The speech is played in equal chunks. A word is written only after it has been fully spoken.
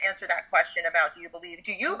answer that question about do you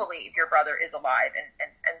believe your brother is alive,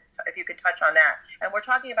 and if you could touch on that. And we're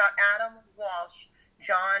talking about Adam Walsh,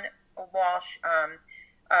 John Walsh,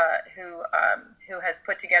 who has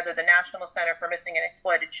put together the National Center for Missing and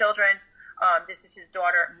Exploited Children. This is his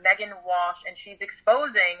daughter, Megan Walsh, and she's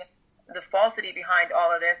exposing the falsity behind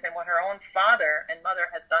all of this and what her own father and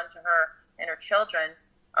mother has done to her and her children,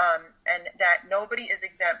 and that nobody is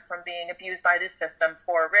exempt from being abused by this system,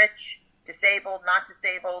 poor, rich, disabled, not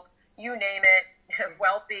disabled, you name it,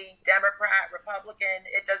 wealthy, Democrat, Republican,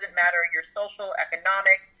 it doesn't matter, your social,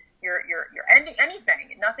 economic, your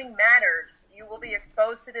anything, nothing matters. You will be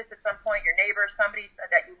exposed to this at some point. Your neighbor, somebody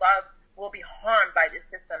that you love, will be harmed by this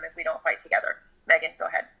system if we don't fight together. Megan, go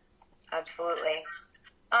ahead. Absolutely.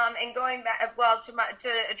 And going back, well,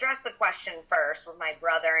 to address the question first with my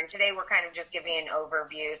brother, and today we're kind of just giving an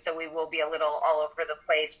overview, so we will be a little all over the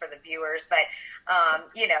place for the viewers, but,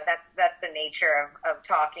 that's the nature of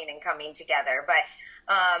talking and coming together. But,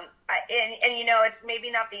 it's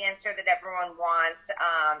maybe not the answer that everyone wants,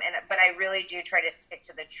 but I really do try to stick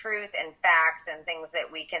to the truth and facts and things that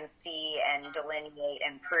we can see and delineate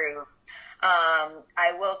and prove.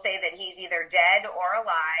 I will say that he's either dead or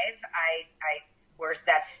alive.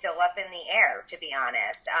 That's still up in the air, to be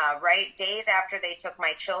honest. Right days after they took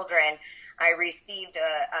my children, I received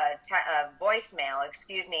a voicemail,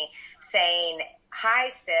 saying, "Hi,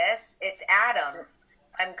 sis, it's Adam.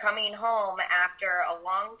 I'm coming home after a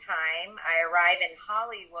long time. I arrive in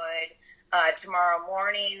Hollywood tomorrow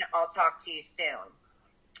morning. I'll talk to you soon."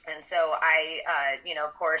 And so I,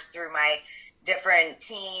 of course, through my different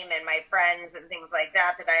team and my friends and things like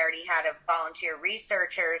that I already had of volunteer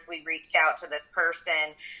researchers, we reached out to this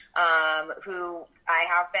person who I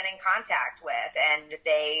have been in contact with, and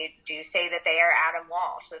they do say that they are Adam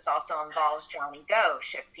Walsh. This also involves Johnny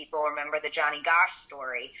Gosch, if people remember the Johnny Gosch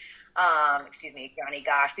story. Johnny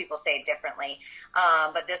Gosch, people say it differently.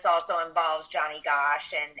 But this also involves Johnny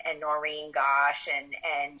Gosch and Noreen Gosch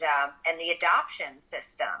and the adoption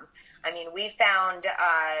system. I mean, we found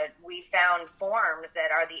forms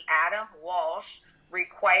that are the Adam Walsh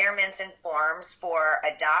requirements and forms for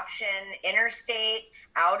adoption, interstate,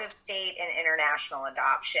 out of state, and international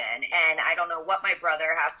adoption. And I don't know what my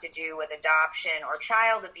brother has to do with adoption or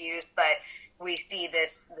child abuse, but we see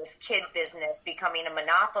this kid business becoming a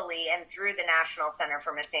monopoly, and through the National Center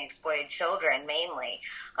for Missing and Exploited Children, mainly,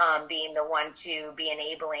 being the one to be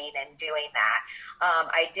enabling and doing that.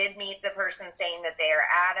 I did meet the person saying that they are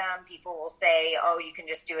Adam. People will say, oh, you can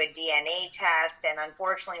just do a DNA test. And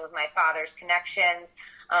unfortunately, with my father's connections,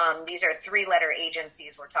 these are 3-letter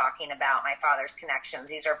agencies we're talking about, my father's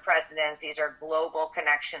connections. These are presidents. These are global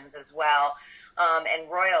connections as well. And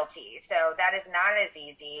royalty. So that is not as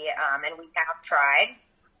easy, and we have tried.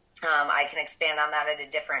 I can expand on that at a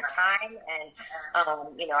different time, and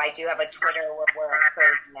I do have a Twitter where we're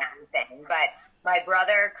exposing everything. But my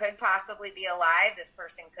brother could possibly be alive. This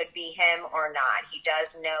person could be him or not. He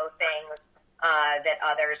does know things that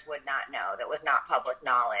others would not know, that was not public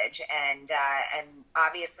knowledge. And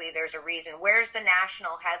obviously there's a reason. Where's the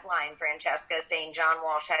national headline, Francesca, saying John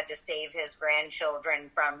Walsh had to save his grandchildren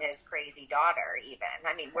from his crazy daughter even?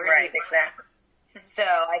 I mean, where's right, exactly. So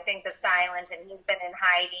I think the silence, and he's been in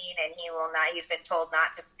hiding, and he's been told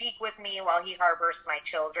not to speak with me while he harbors my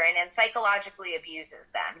children and psychologically abuses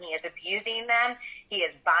them. He is abusing them. He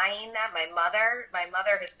is buying them. My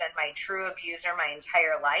mother has been my true abuser my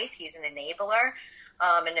entire life. He's an enabler,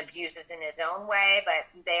 and abuses in his own way, but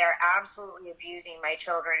they are absolutely abusing my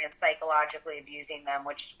children and psychologically abusing them,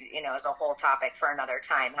 which, is a whole topic for another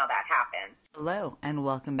time, how that happens. Hello, and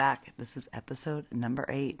welcome back. This is episode number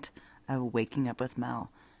 8. Of Waking Up with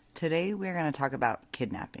Mel. Today we're going to talk about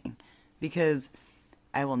kidnapping, because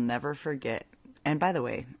I will never forget, and by the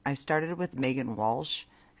way, I started with Megan Walsh,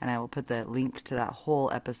 and I will put the link to that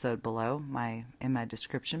whole episode below in my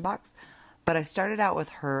description box, but I started out with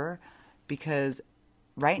her because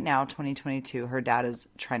right now, 2022, her dad is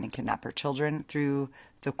trying to kidnap her children through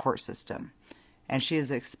the court system, and she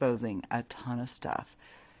is exposing a ton of stuff.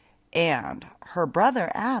 And her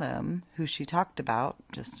brother, Adam, who she talked about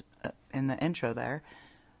just in the intro there,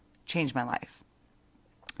 changed my life.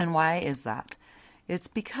 And why is that? It's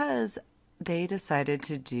because they decided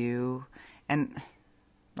to do, and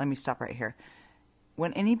let me stop right here.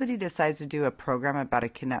 When anybody decides to do a program about a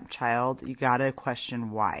kidnapped child, you gotta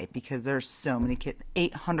question why. Because there's so many kids,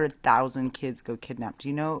 800,000 kids go kidnapped. Do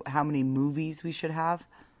you know how many movies we should have?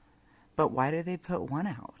 But why do they put one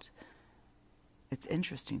out? It's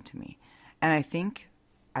interesting to me. And I think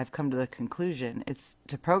I've come to the conclusion it's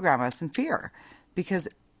to program us in fear, because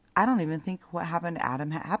I don't even think what happened to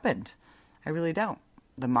Adam happened. I really don't.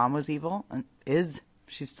 The mom was evil and is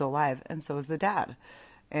she's still alive, and so is the dad.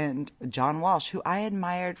 And John Walsh, who I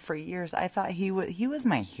admired for years. I thought he was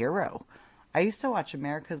my hero. I used to watch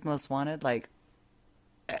America's Most Wanted like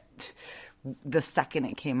the second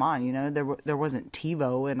it came on. You know, there wasn't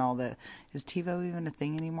TiVo and all the. Is TiVo even a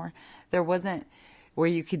thing anymore? There wasn't where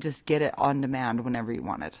you could just get it on demand whenever you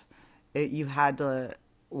wanted. You had to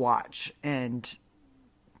watch, and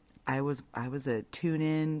I was a tune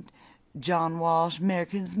in John Walsh,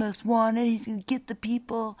 America's Most Wanted. He's gonna get the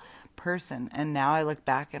people person. And now I look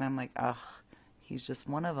back and I'm like, ugh, he's just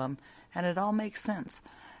one of them, and it all makes sense.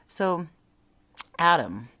 So,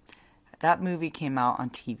 Adam, that movie came out on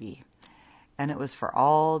TV. And it was for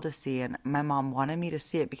all to see. And my mom wanted me to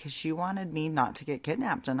see it because she wanted me not to get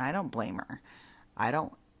kidnapped. And I don't blame her. I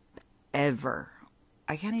don't ever.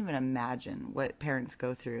 I can't even imagine what parents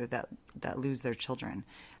go through that lose their children.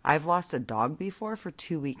 I've lost a dog before for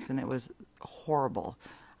 2 weeks, and it was horrible.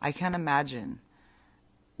 I can't imagine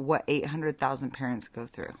what 800,000 parents go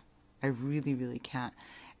through. I really, really can't.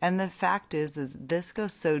 And the fact is this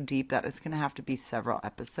goes so deep that it's going to have to be several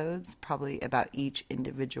episodes, probably about each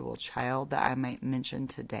individual child that I might mention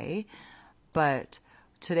today. But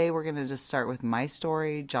today we're going to just start with my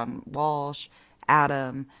story, John Walsh,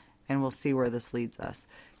 Adam, and we'll see where this leads us,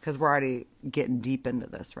 because we're already getting deep into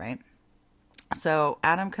this, right? So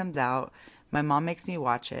Adam comes out. My mom makes me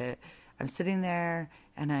watch it. I'm sitting there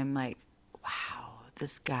and I'm like, wow,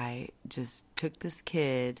 this guy just took this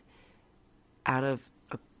kid out of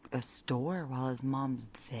a store while his mom's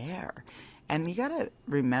there. And you gotta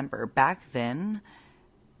remember, back then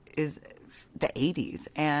is the 80s,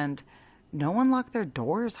 and no one locked their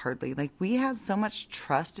doors hardly. Like, we had so much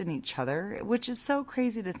trust in each other, which is so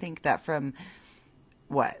crazy to think that from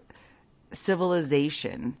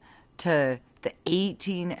civilization to the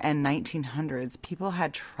 18 and 1900s, people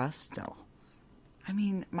had trust still. I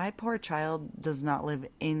mean, my poor child does not live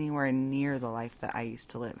anywhere near the life that I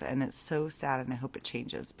used to live. And it's so sad, and I hope it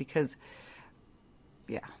changes because,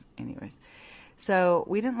 yeah, anyways. So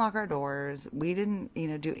we didn't lock our doors. We didn't,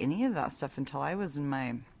 do any of that stuff until I was in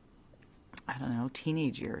my, I don't know,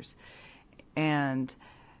 teenage years. And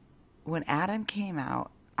when Adam came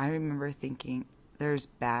out, I remember thinking, there's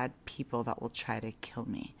bad people that will try to kill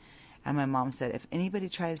me. And my mom said, if anybody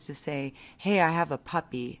tries to say, hey, I have a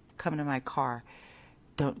puppy, come to my car,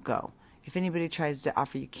 don't go. If anybody tries to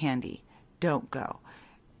offer you candy, don't go.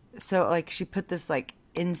 So, she put this,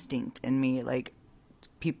 instinct in me,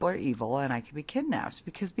 people are evil and I could be kidnapped.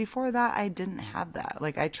 Because before that, I didn't have that.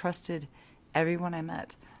 I trusted everyone I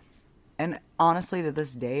met. And honestly, to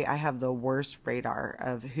this day, I have the worst radar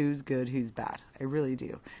of who's good, who's bad. I really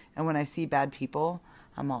do. And when I see bad people,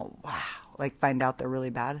 I'm all, wow. Find out they're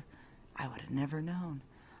really bad. I would have never known.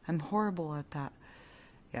 I'm horrible at that.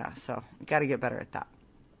 Yeah, so got to get better at that.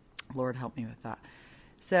 Lord help me with that.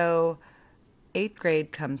 So 8th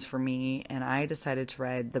grade comes for me, and I decided to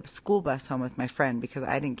ride the school bus home with my friend because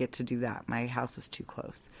I didn't get to do that. My house was too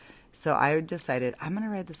close. So I decided I'm going to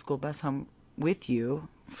ride the school bus home with you,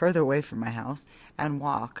 further away from my house, and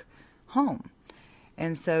walk home.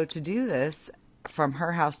 And so to do this, from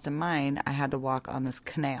her house to mine, I had to walk on this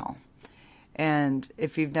canal. And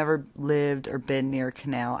if you've never lived or been near a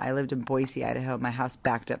canal, I lived in Boise, Idaho. My house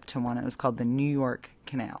backed up to one. It was called the New York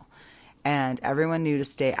Canal. And everyone knew to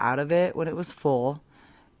stay out of it when it was full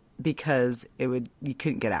because you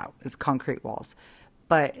couldn't get out. It's concrete walls.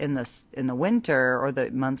 But in the winter or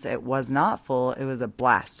the months it was not full, it was a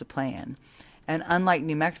blast to play in. And unlike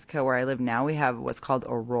New Mexico, where I live now, we have what's called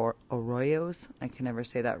arroyos. I can never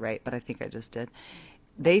say that right, but I think I just did.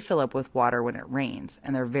 They fill up with water when it rains,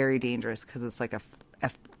 and they're very dangerous because it's like a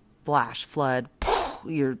flash flood.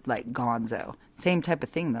 You're like gonzo. Same type of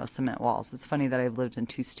thing, though, cement walls. It's funny that I've lived in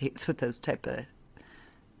 2 states with those type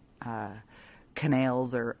of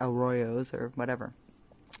canals or arroyos or whatever.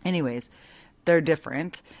 Anyways, they're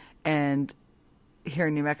different. And here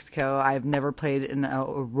in New Mexico, I've never played in an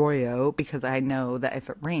arroyo because I know that if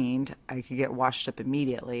it rained, I could get washed up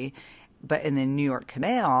immediately. But in the New York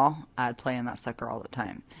Canal, I'd play in that sucker all the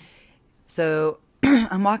time. So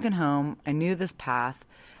I'm walking home. I knew this path.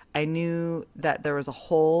 I knew that there was a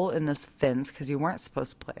hole in this fence because you weren't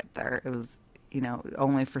supposed to play up there. It was,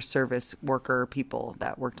 only for service worker people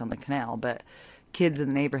that worked on the canal. But kids in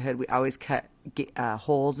the neighborhood, we always cut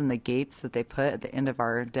holes in the gates that they put at the end of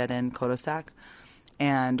our dead-end cul-de-sac.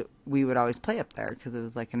 And we would always play up there because it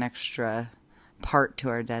was like an extra part to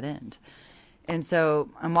our dead end. And so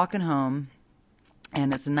I'm walking home,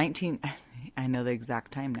 and it's I know the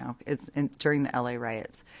exact time now. It's during the LA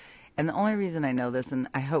riots. And the only reason I know this, and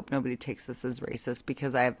I hope nobody takes this as racist,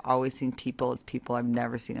 because I've always seen people as people. I've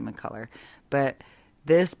never seen them in color. But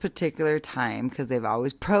this particular time, because they've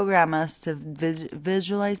always programmed us to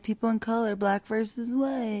visualize people in color, black versus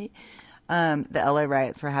white. The LA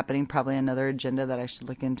riots were happening, probably another agenda that I should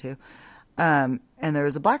look into. And there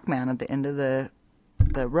was a black man at the end of the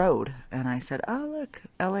road, and I said, oh, look,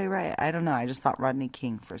 LA riot. I don't know, I just thought Rodney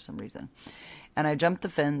King for some reason. And I jumped the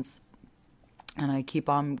fence, and I keep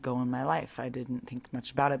on going my life. I didn't think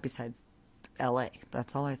much about it besides LA.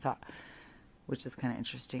 That's all I thought, which is kind of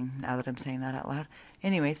interesting now that I'm saying that out loud.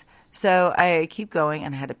 Anyways, so I keep going,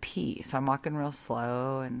 and I had to pee. So I'm walking real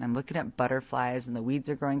slow, and I'm looking at butterflies, and the weeds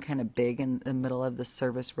are growing kind of big in the middle of the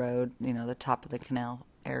service road, you know, the top of the canal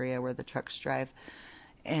area where the trucks drive.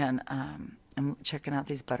 And I'm checking out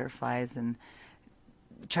these butterflies and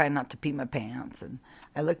trying not to pee my pants. And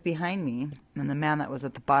I look behind me, and the man that was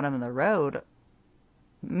at the bottom of the road,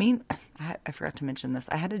 I forgot to mention this.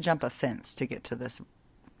 I had to jump a fence to get to this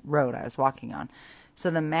road I was walking on.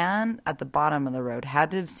 So the man at the bottom of the road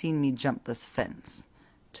had to have seen me jump this fence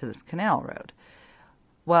to this canal road.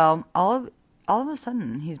 Well, all of a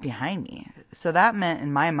sudden, he's behind me. So that meant,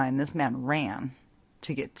 in my mind, this man ran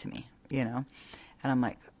to get to me, you know. And I'm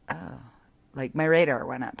like, oh, like my radar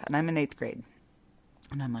went up, and I'm in 8th grade.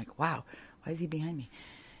 And I'm like, wow, why is he behind me?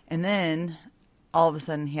 And then all of a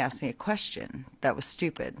sudden he asked me a question that was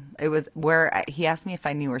stupid. It was he asked me if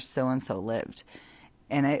I knew where so-and-so lived.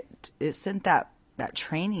 And it sent that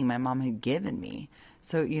training my mom had given me.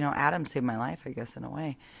 So, you know, Adam saved my life, I guess, in a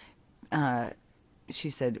way. She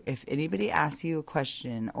said, if anybody asks you a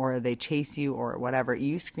question or they chase you or whatever,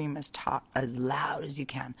 you scream as loud as you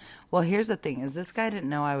can. Well, here's the thing, is this guy didn't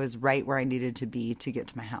know I was right where I needed to be to get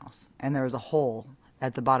to my house. And there was a hole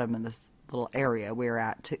at the bottom of this little area we were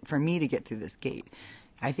at for me to get through this gate.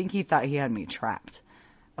 I think he thought he had me trapped.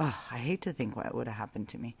 Oh, I hate to think what would have happened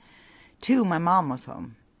to me. 2, my mom was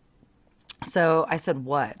home. So I said,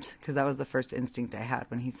 what? Because that was the first instinct I had.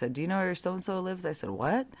 When he said, do you know where so-and-so lives? I said,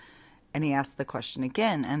 what? And he asked the question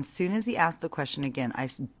again. And as soon as he asked the question again, I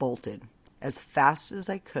bolted as fast as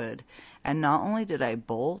I could. And not only did I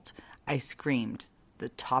bolt, I screamed the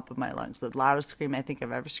top of my lungs. The loudest scream I think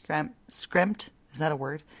I've ever screamed. Is that a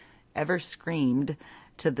word? Ever screamed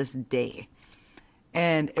to this day.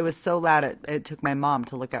 And it was so loud, it took my mom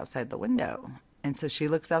to look outside the window. And so she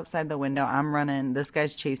looks outside the window. I'm running. This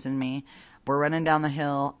guy's chasing me. We're running down the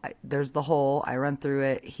hill. There's the hole. I run through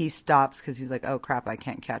it. He stops because he's like, oh, crap, I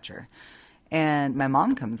can't catch her. And my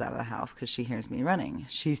mom comes out of the house because she hears me running.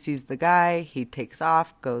 She sees the guy. He takes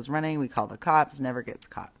off, goes running. We call the cops, never gets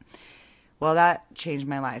caught. Well, that changed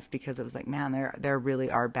my life because it was like, man, there really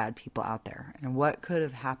are bad people out there. And what could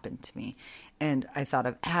have happened to me? And I thought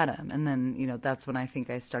of Adam. And then, you know, that's when I think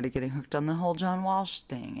I started getting hooked on the whole John Walsh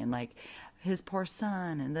thing and like his poor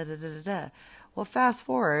son and da-da-da-da-da. Well, fast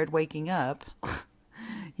forward, waking up,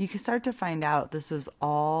 you can start to find out this is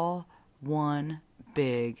all one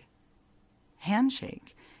big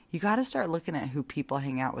handshake. You got to start looking at who people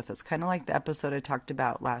hang out with. It's kind of like the episode I talked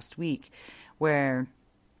about last week where,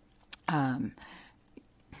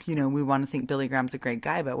 you know, we want to think Billy Graham's a great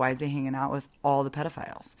guy, but why is he hanging out with all the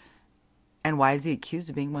pedophiles? And why is he accused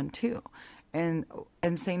of being one too? And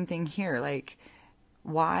same thing here. Like,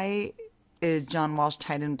 why is John Walsh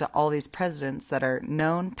tied into all these presidents that are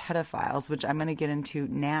known pedophiles, which I'm going to get into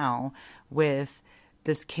now with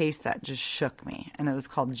this case that just shook me. And it was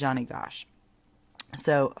called Johnny Gosch.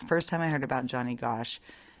 So first time I heard about Johnny Gosch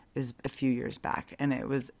is a few years back. And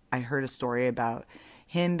I heard a story about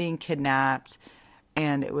him being kidnapped,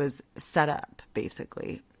 and it was set up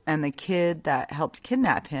basically. And the kid that helped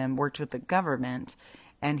kidnap him worked with the government,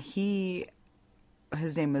 and his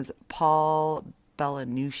name was Paul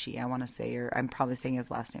Bellanucci, I want to say, or I'm probably saying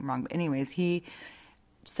his last name wrong. But anyways, he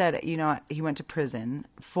said, you know, he went to prison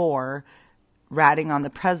for ratting on the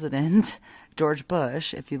president, George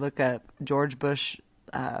Bush. If you look up George Bush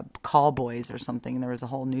call boys or something, there was a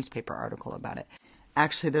whole newspaper article about it.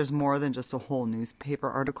 Actually, there's more than just a whole newspaper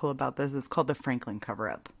article about this. It's called the Franklin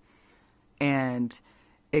cover-up. And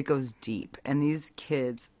it goes deep. And these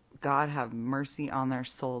kids, God have mercy on their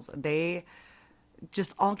souls. They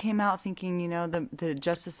just all came out thinking, you know, the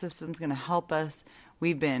justice system's going to help us.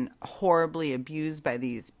 We've been horribly abused by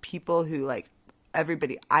these people who, like,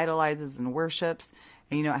 everybody idolizes and worships.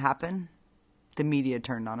 And you know what happened? The media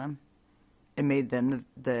turned on them. It made them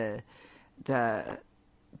the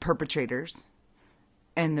perpetrators.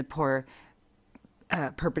 And the poor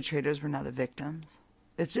perpetrators were now the victims.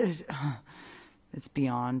 It's just, it's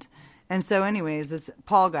beyond. And so anyways, this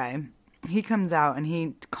Paul guy, he comes out and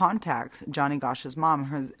he contacts Johnny Gosch's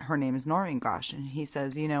mom. Her name is Noreen Gosch. And he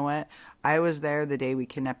says, you know what? I was there the day we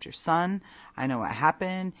kidnapped your son. I know what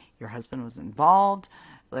happened. Your husband was involved.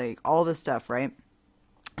 Like, all this stuff, right?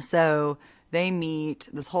 So they meet,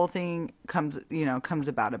 this whole thing comes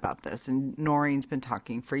about this. And Noreen's been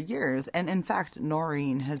talking for years. And in fact,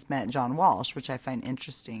 Noreen has met John Walsh, which I find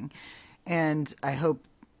interesting. And I hope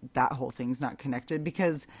that whole thing's not connected,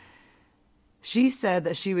 because she said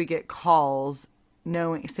that she would get calls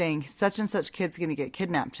saying such and such kid's going to get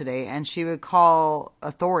kidnapped today. And she would call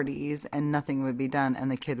authorities and nothing would be done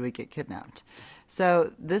and the kid would get kidnapped.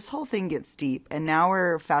 So this whole thing gets deep, and now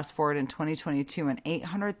we're fast forward in 2022, and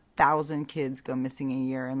 800,000 kids go missing a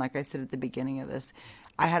year. And like I said at the beginning of this,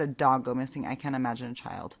 I had a dog go missing. I can't imagine a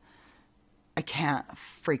child. I can't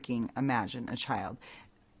freaking imagine a child.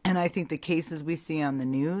 And I think the cases we see on the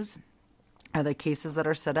news are the cases that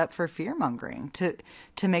are set up for fear-mongering,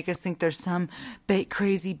 to make us think there's some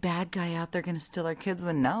crazy bad guy out there going to steal our kids,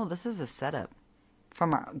 when no, this is a setup.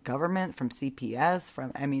 From our government, from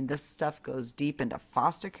CPS, this stuff goes deep into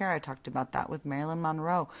foster care. I talked about that with Marilyn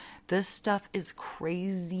Monroe. This stuff is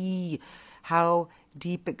crazy, how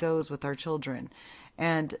deep it goes with our children.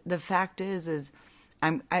 And the fact is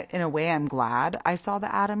in a way, I'm glad I saw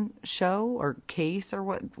the Adam show or case or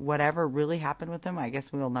whatever really happened with him. I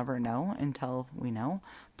guess we'll never know until we know.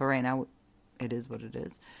 But right now, it is what it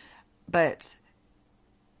is. But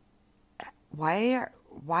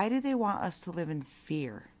why do they want us to live in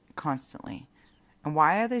fear constantly? And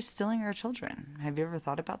why are they stealing our children? Have you ever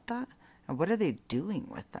thought about that? And what are they doing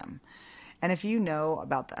with them? And if you know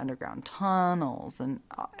about the underground tunnels and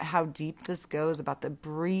how deep this goes, about the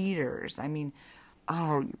breeders,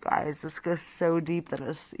 oh, you guys, this goes so deep that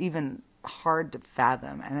it's even hard to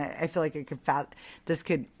fathom. And I feel like this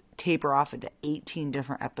could taper off into 18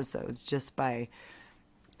 different episodes just by,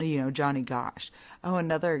 Johnny Gosh. Oh,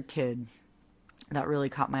 another kid that really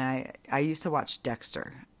caught my eye. I used to watch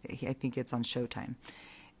Dexter. I think it's on Showtime.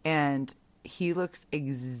 And he looks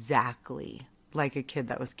exactly like a kid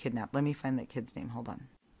that was kidnapped. Let me find that kid's name. Hold on.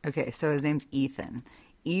 Okay, so his name's Ethan.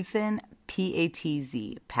 Ethan,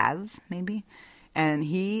 P-A-T-Z. Paz, maybe? And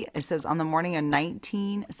it says, on the morning of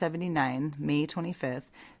 1979, May 25th,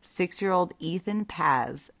 6-year-old Ethan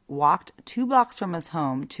Paz walked 2 blocks from his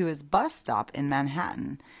home to his bus stop in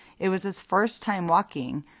Manhattan. It was his first time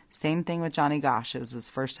walking. Same thing with Johnny Gosh. It was his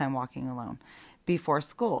first time walking alone before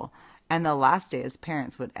school. And the last day his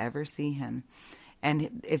parents would ever see him.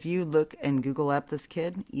 And if you look and Google up this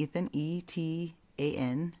kid, Ethan,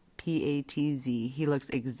 E-T-A-N, P-A-T-Z, he looks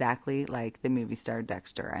exactly like the movie star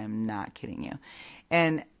Dexter. I am not kidding you.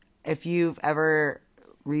 And if you've ever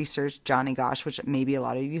researched Johnny Gosh, which maybe a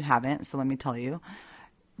lot of you haven't, so let me tell you,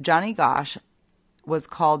 Johnny Gosh was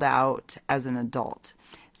called out as an adult.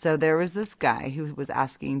 So there was this guy who was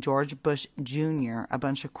asking George Bush Jr. a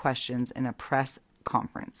bunch of questions in a press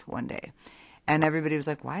conference one day. And everybody was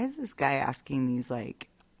like, why is this guy asking these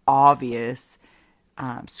obvious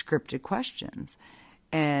scripted questions?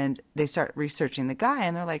 And they start researching the guy,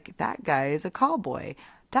 and they're like, that guy is a cowboy.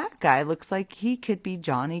 That guy looks like he could be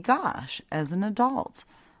Johnny Gosh as an adult.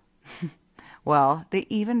 Well, they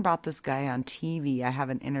even brought this guy on TV. I have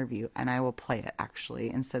an interview, and I will play it, actually,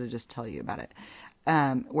 instead of just tell you about it,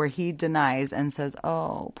 where he denies and says,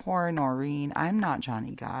 oh, poor Noreen, I'm not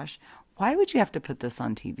Johnny Gosh. Why would you have to put this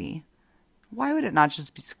on TV? Why would it not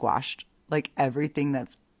just be squashed? Like everything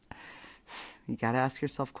that's... You got to ask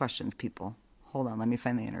yourself questions, people. Hold on, let me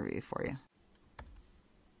find the interview for you.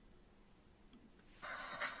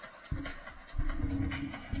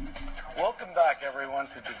 Welcome back, everyone,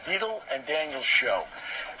 to the Deedle and Daniels Show.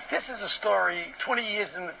 This is a story 23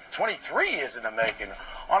 years in the making.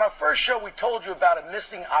 On our first show, we told you about a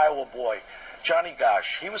missing Iowa boy, Johnny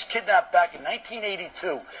Gosh. He was kidnapped back in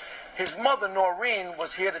 1982. His mother, Noreen,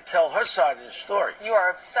 was here to tell her side of the story. You are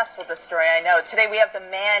obsessed with this story, I know. Today we have the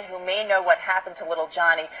man who may know what happened to little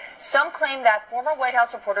Johnny. Some claim that former White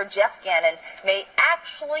House reporter Jeff Gannon may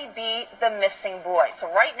actually be the missing boy. So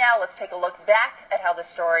right now, let's take a look back at how the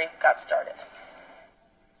story got started.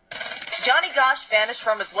 Johnny Gosh vanished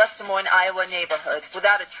from his West Des Moines, Iowa neighborhood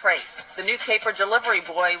without a trace. The newspaper delivery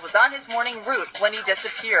boy was on his morning route when he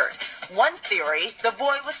disappeared. One theory, the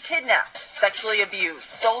boy was kidnapped, sexually abused,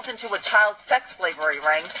 sold into a child sex slavery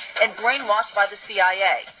ring, and brainwashed by the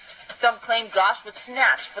CIA. Some claim Gosh was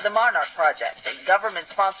snatched for the Monarch Project, a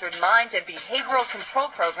government-sponsored mind and behavioral control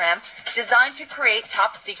program designed to create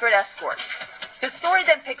top-secret escorts. The story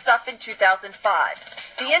then picks up in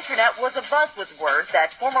 2005. The internet was abuzz with word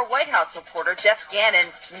that former White House reporter Jeff Gannon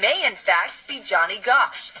may in fact be Johnny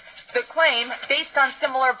Gosh. The claim based on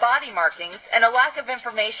similar body markings and a lack of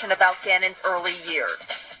information about Gannon's early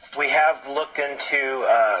years. We have looked into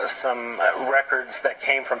some records that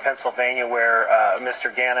came from Pennsylvania where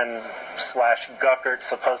Mr. Gannon / Guckert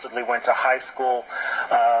supposedly went to high school.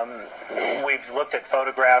 We've looked at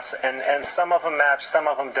photographs, and some of them match, some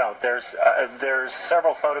of them don't. There's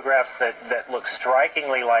several photographs that look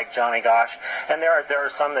strikingly like Johnny Gosch, and there are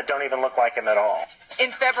some that don't even look like him at all.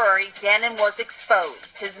 In February, Gannon was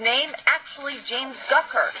exposed. His name actually James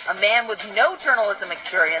Guckert, a man with no journalism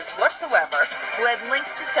experience whatsoever, who had links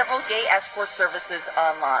to several gay escort services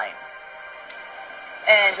online.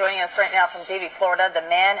 And joining us right now from Davie, Florida, the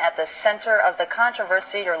man at the center of the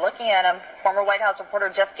controversy. You're looking at him, former White House reporter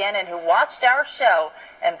Jeff Gannon, who watched our show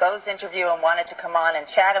and Bo's interview and wanted to come on and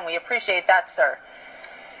chat, and we appreciate that, sir.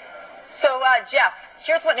 So, Jeff,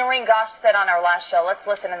 here's what Noreen Gosch said on our last show. Let's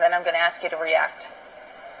listen, and then I'm going to ask you to react.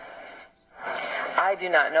 I do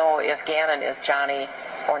not know if Gannon is Johnny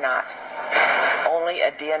or not. Only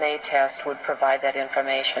a DNA test would provide that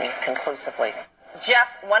information conclusively.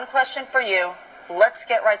 Jeff, one question for you. Let's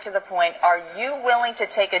get right to the point. Are you willing to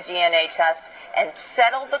take a DNA test and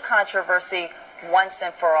settle the controversy once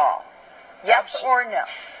and for all? Yes or no?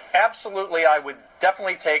 Absolutely, I would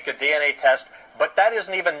definitely take a DNA test, but that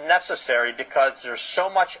isn't even necessary because there's so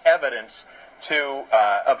much evidence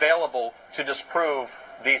available to disprove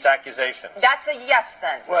these accusations. That's a yes,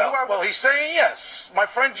 then. Well, he's saying yes. My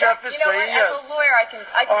friend Jeff is saying yes. As a lawyer, I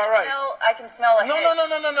can smell a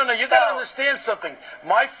No. You got to understand something.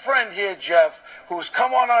 My friend here, Jeff, who's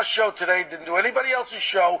come on our show today, didn't do anybody else's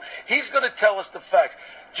show, he's going to tell us the fact.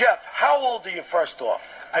 Jeff, how old are you, first off?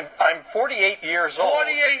 I'm 48 years old.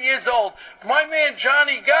 48 years old. My man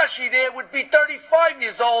Johnny Gashi there would be 35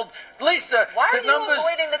 years old. Lisa, why the are you numbers...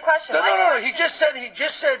 avoiding the question? No. He just said,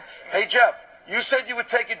 hey, Jeff, you said you would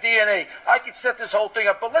take a DNA. I could set this whole thing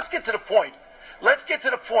up, but let's get to the point.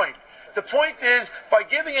 The point is, by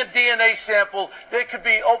giving a DNA sample, there could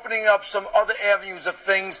be opening up some other avenues of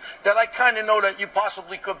things that I kind of know that you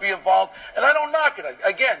possibly could be involved, and I don't knock it.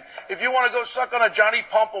 Again, if you want to go suck on a Johnny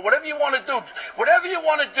Pump or whatever you want to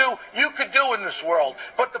do, you could do in this world.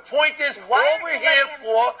 But the point is, all we're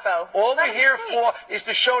here for is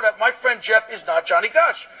to show that my friend Jeff is not Johnny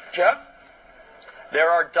Gosch. Jeff? There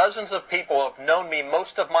are dozens of people who have known me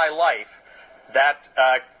most of my life that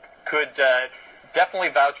could definitely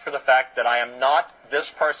vouch for the fact that I am not this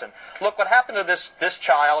person. Look, what happened to this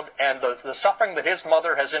child and the suffering that his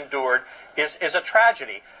mother has endured is a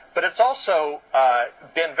tragedy. But it's also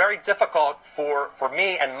been very difficult for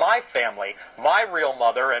me and my family, my real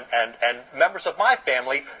mother and members of my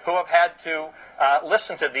family who have had to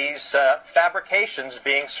listen to these fabrications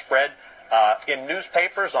being spread in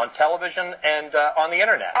newspapers, on television, and on the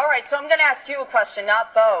internet. All right, so I'm going to ask you a question,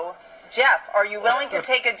 not Bo. Jeff, are you willing to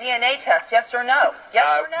take a DNA test, yes or no?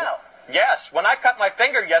 Yes or no? Yes. When I cut my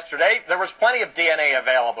finger yesterday, there was plenty of DNA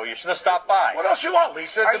available. You should have stopped by. What else you want,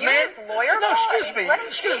 Lisa? Are you his lawyer? No,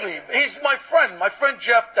 excuse me. He's my friend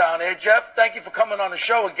Jeff down here. Jeff, thank you for coming on the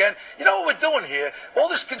show again. You know what we're doing here? All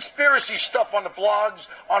this conspiracy stuff on the blogs,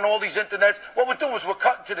 on all these internets, what we're doing is we're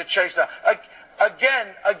cutting to the chase now.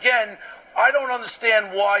 Again, I don't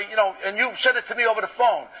understand why, and you said it to me over the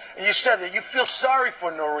phone, and you said that you feel sorry for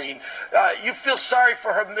Noreen. You feel sorry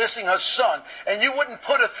for her missing her son, and you wouldn't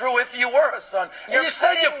put her through if you were her son. You're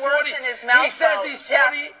putting words in his mouth, he says he's 40.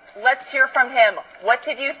 Jeff, let's hear from him. What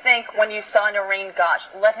did you think when you saw Noreen Gosch?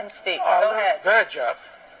 Let him speak. Go ahead. Go ahead,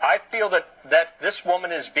 Jeff. I feel that this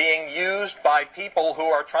woman is being used by people who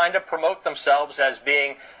are trying to promote themselves as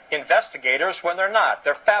being investigators when they're not.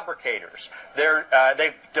 They're fabricators.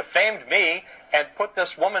 They've defamed me and put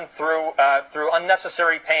this woman through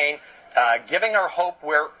unnecessary pain, giving her hope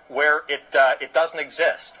where it doesn't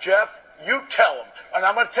exist. Jeff, you tell them. And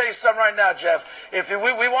I'm going to tell you something right now, Jeff. If we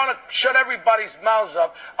want to shut everybody's mouths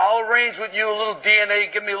up, I'll arrange with you a little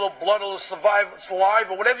DNA, give me a little blood, a little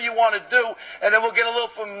saliva, whatever you want to do, and then we'll get a little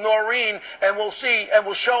from Noreen, and we'll see, and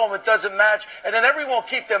we'll show them it doesn't match, and then everyone will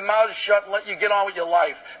keep their mouths shut and let you get on with your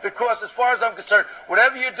life. Because as far as I'm concerned,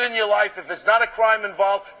 whatever you do in your life, if it's not a crime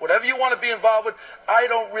involved, whatever you want to be involved with, I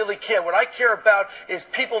don't really care. What I care about is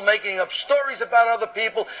people making up stories about other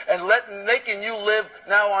people and making you live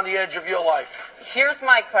now on the edge of your life. Here's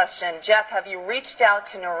my question. Jeff, have you reached out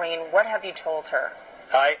to Noreen? What have you told her?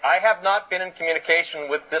 I have not been in communication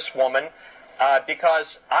with this woman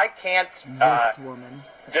because I can't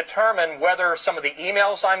determine whether some of the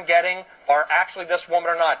emails I'm getting are actually this woman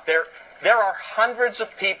or not. There are hundreds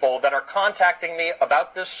of people that are contacting me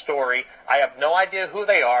about this story. I have no idea who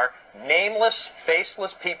they are, nameless,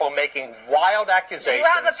 faceless people making wild accusations. Do you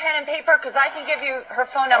have a pen and paper? Because I can give you her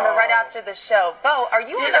phone number right after the show. Bo, are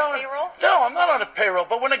you on the payroll? No, I'm not on the payroll.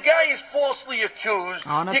 But when a guy is falsely accused,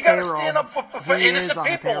 you got to stand up for innocent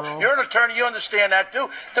people. You're an attorney. You understand that, too.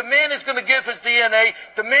 The man is going to give his DNA.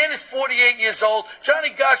 The man is 48 years old. Johnny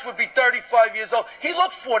Gosch would be 35 years old. He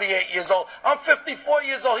looks 48 years old. I'm 54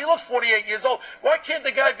 years old. He looks 48 years old. Why can't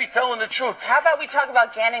the guy be telling the truth? How about we talk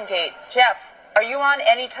about Gannon Gate? Jeff, are you on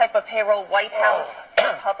any type of payroll, White House,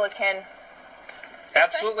 Republican?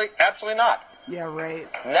 Absolutely not. Yeah, right.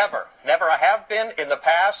 Never. I have been in the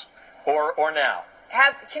past or now.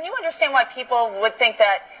 Can you understand why people would think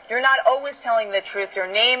that you're not always telling the truth? Your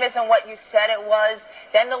name isn't what you said it was.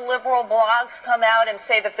 Then the liberal blogs come out and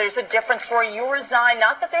say that there's a different story. You resign.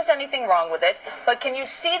 Not that there's anything wrong with it, but can you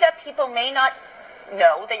see that people may not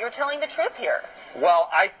know that you're telling the truth here? Well,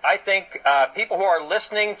 I think people who are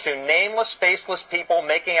listening to nameless, faceless people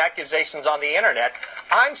making accusations on the internet,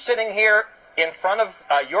 I'm sitting here in front of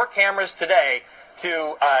your cameras today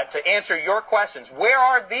to answer your questions. Where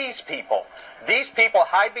are these people? These people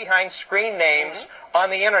hide behind screen names on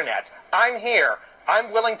the internet. I'm here.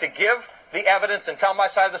 I'm willing to give the evidence and tell my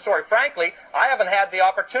side of the story. Frankly, I haven't had the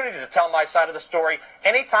opportunity to tell my side of the story.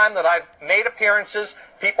 Any time that I've made appearances,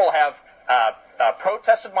 people have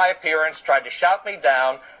protested my appearance, tried to shout me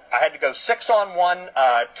down. I had to go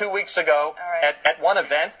 6-on-1 2 weeks ago at one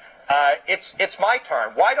event. It's my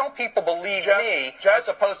turn. Why don't people believe me as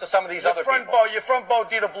opposed to some of these other people? Your friend Bo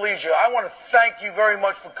Dita believes you. I want to thank you very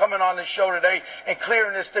much for coming on the show today and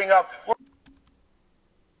clearing this thing up.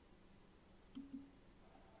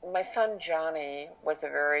 My son Johnny was a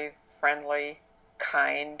very friendly,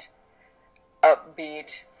 kind, upbeat,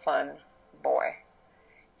 fun boy.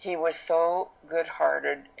 He was so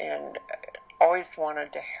good-hearted and always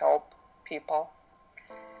wanted to help people.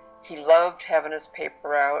 He loved having his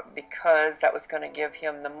paper out because that was going to give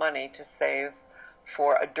him the money to save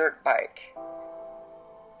for a dirt bike.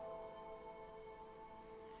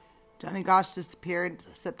 Johnny Gosch disappeared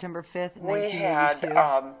September 5th, 1982. We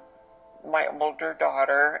had my older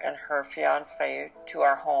daughter and her fiancé to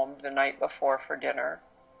our home the night before for dinner.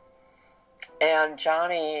 And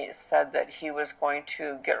Johnny said that he was going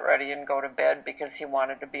to get ready and go to bed because he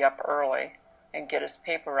wanted to be up early and get his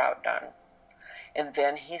paper route done. And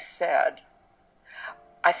then he said,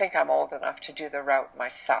 I think I'm old enough to do the route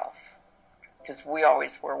myself. Because we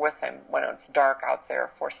always were with him when it's dark out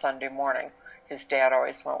there for Sunday morning. His dad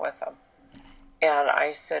always went with him. And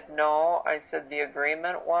I said, no. I said, the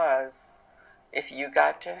agreement was if you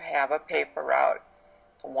got to have a paper route,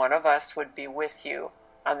 one of us would be with you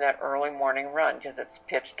on that early morning run because it's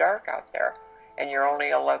pitch dark out there. And you're only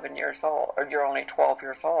 11 years old, or you're only 12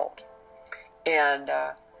 years old. And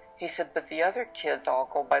he said, but the other kids all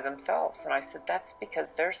go by themselves. And I said, that's because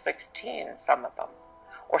they're 16, some of them.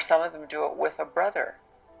 Or some of them do it with a brother.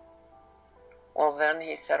 Well, then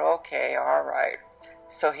he said, okay, all right.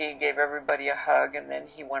 So he gave everybody a hug, and then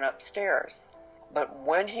he went upstairs. But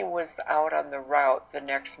when he was out on the route the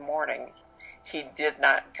next morning, he did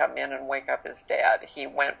not come in and wake up his dad. He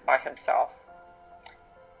went by himself.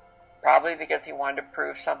 Probably because he wanted to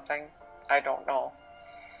prove something. I don't know.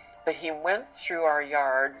 But he went through our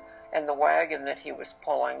yard, and the wagon that he was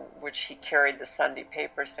pulling, which he carried the Sunday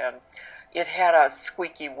papers in, it had a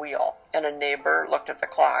squeaky wheel. And a neighbor looked at the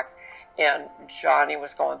clock, and Johnny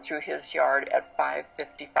was going through his yard at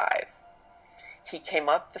 5:55. He came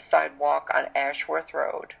up the sidewalk on Ashworth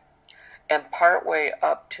Road, and partway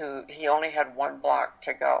up to, he only had 1 block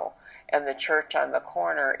to go, and the church on the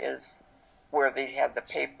corner is where they had the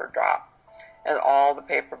paper drop, and all the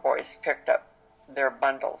paper boys picked up their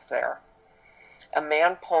bundles there. A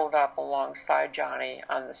man pulled up alongside Johnny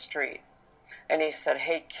on the street, and he said,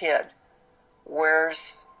 hey kid,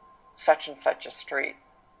 where's such and such a street?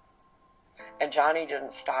 And Johnny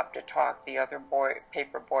didn't stop to talk. The other boy,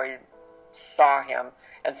 paper boy, saw him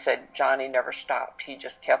and said Johnny never stopped. He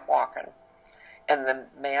just kept walking. And the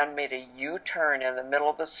man made a U-turn in the middle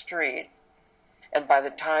of the street, and by the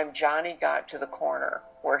time Johnny got to the corner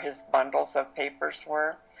where his bundles of papers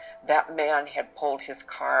were, that man had pulled his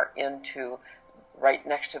car into right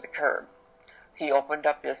next to the curb. He opened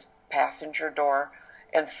up his passenger door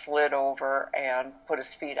and slid over and put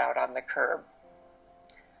his feet out on the curb.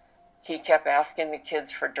 He kept asking the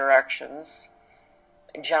kids for directions.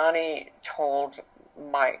 Johnny told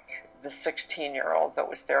Mike, the 16-year-old that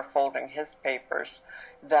was there folding his papers,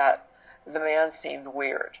 that the man seemed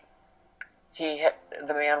weird. The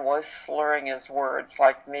man was slurring his words,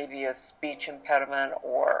 like maybe a speech impediment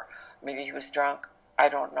or maybe he was drunk. I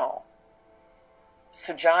don't know.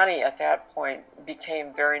 So Johnny at that point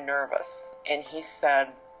became very nervous, and he said,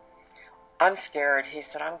 I'm scared. He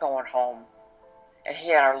said, I'm going home. And he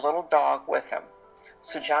had our little dog with him.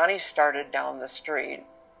 So Johnny started down the street,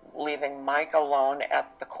 leaving Mike alone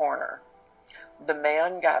at the corner. The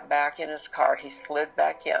man got back in his car. He slid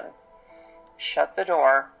back in, shut the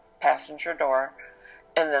door, passenger door,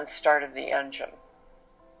 and then started the engine.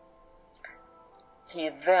 He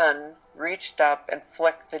then reached up and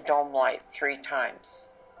flicked the dome light 3 times.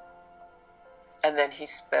 And then he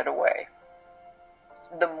sped away.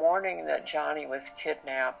 The morning that Johnny was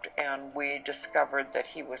kidnapped and we discovered that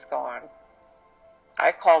he was gone,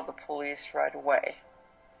 I called the police right away.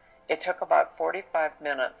 It took about 45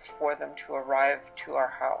 minutes for them to arrive to our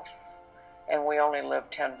house, and we only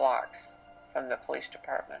lived 10 blocks from the police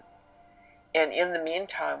department. And in the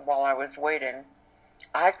meantime, while I was waiting,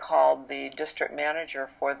 I called the district manager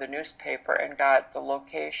for the newspaper and got the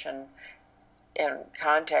location and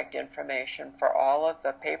contact information for all of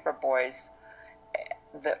the paper boys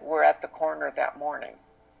that were at the corner that morning.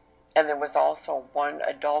 And there was also one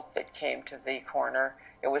adult that came to the corner.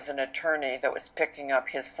 It was an attorney that was picking up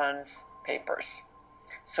his son's papers.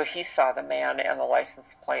 So he saw the man and the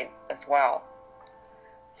license plate as well.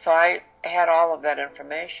 So I had all of that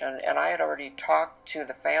information, and I had already talked to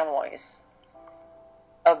the families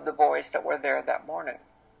of the boys that were there that morning.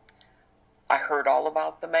 I heard all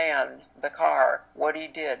about the man, the car, what he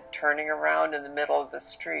did, turning around in the middle of the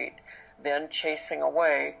street, then chasing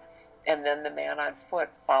away, and then the man on foot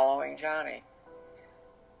following Johnny.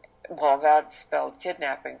 Well, that spelled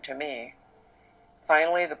kidnapping to me.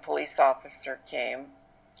 Finally, the police officer came,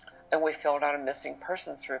 and we filled out a missing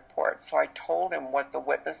persons report. So I told him what the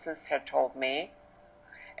witnesses had told me,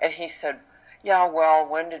 and he said, yeah, well,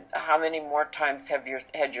 how many more times had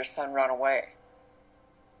your son run away?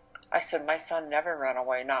 I said, my son never ran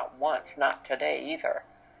away, not once, not today either.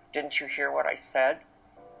 Didn't you hear what I said?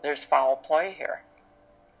 There's foul play here.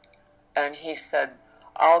 And he said,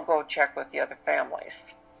 I'll go check with the other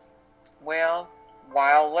families. Well, a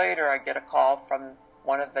while later, I get a call from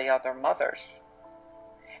one of the other mothers.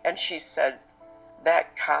 And she said,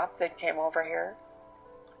 that cop that came over here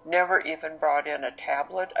never even brought in a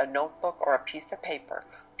tablet, a notebook, or a piece of paper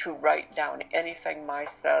to write down anything my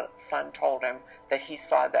son told him that he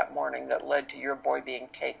saw that morning that led to your boy being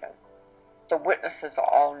taken. The witnesses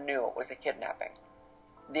all knew it was a kidnapping.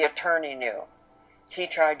 The attorney knew. He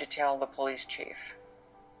tried to tell the police chief,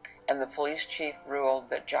 and the police chief ruled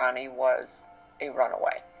that Johnny was a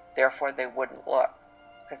runaway. Therefore, they wouldn't look,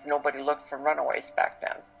 because nobody looked for runaways back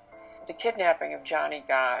then. The kidnapping of Johnny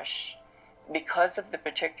Gosch, because of the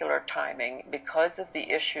particular timing, because of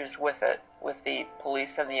the issues with it, with the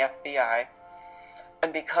police and the FBI,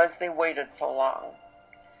 and because they waited so long,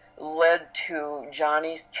 led to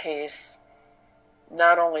Johnny's case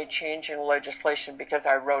not only changing legislation because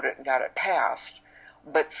I wrote it and got it passed,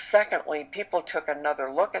 but secondly, people took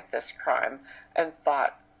another look at this crime and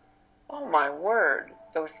thought, oh my word,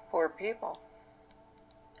 those poor people.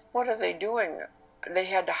 What are they doing? They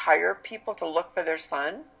had to hire people to look for their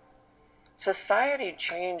son? Society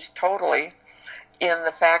changed totally in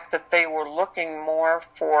the fact that they were looking more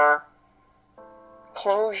for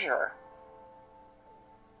closure.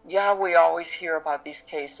 Yeah, we always hear about these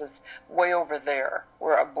cases way over there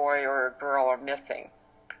where a boy or a girl are missing.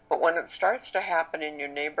 But when it starts to happen in your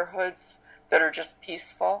neighborhoods that are just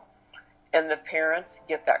peaceful and the parents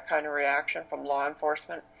get that kind of reaction from law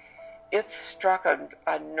enforcement, it's struck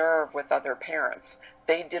a nerve with other parents.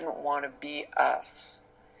 They didn't want to be us.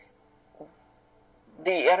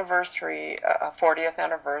 The anniversary, 40th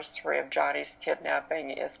anniversary of Johnny's kidnapping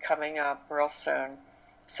is coming up real soon,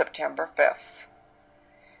 September 5th.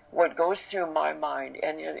 What goes through my mind,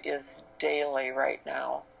 and it is daily right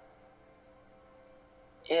now,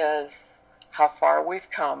 is how far we've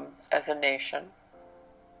come as a nation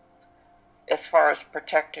as far as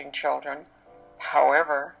protecting children.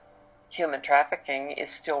 However, human trafficking is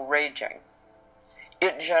still raging.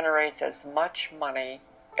 It generates as much money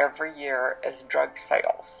every year as drug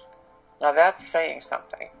sales. Now that's saying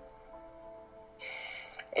something.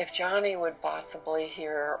 If Johnny would possibly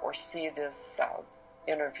hear or see this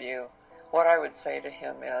interview, what I would say to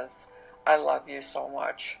him is, I love you so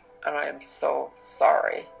much, and I am so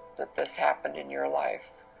sorry that this happened in your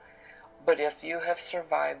life. But if you have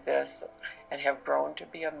survived this and have grown to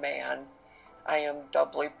be a man, I am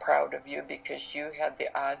doubly proud of you because you had the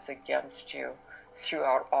odds against you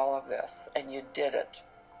throughout all of this, and you did it.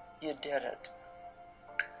 You did it.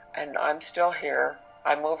 And I'm still here.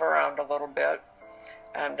 I move around a little bit.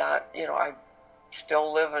 I'm not, I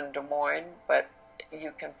still live in Des Moines, but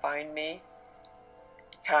you can find me,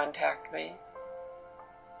 contact me,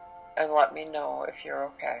 and let me know if you're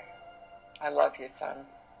okay. I love you, son.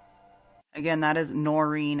 Again, that is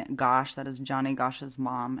Noreen Gosh. That is Johnny Gosh's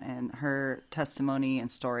mom, and her testimony and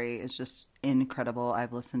story is just incredible.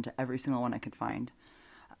 I've listened to every single one I could find.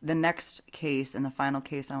 The next case and the final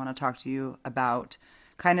case I want to talk to you about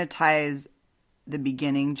kind of ties the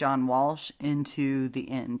beginning, John Walsh, into the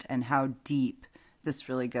end and how deep this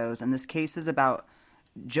really goes. And this case is about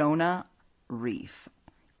Jonah Reif.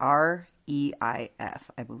 Reif, I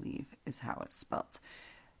believe, is how it's spelled.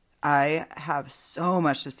 I have so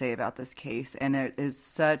much to say about this case, and it is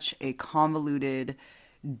such a convoluted,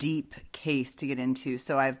 deep case to get into.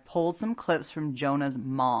 So I've pulled some clips from Jonah's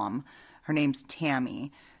mom. Her name's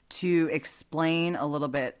Tammy, to explain a little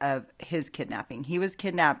bit of his kidnapping. He was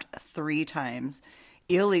kidnapped 3 times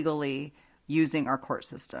illegally using our court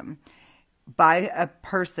system by a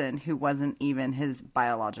person who wasn't even his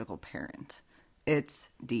biological parent. It's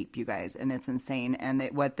deep, you guys, and it's insane. And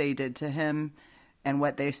what they did to him and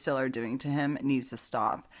what they still are doing to him needs to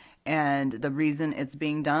stop. And the reason it's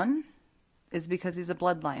being done is because he's a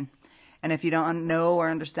bloodline. And if you don't know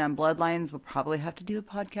or understand bloodlines, we'll probably have to do a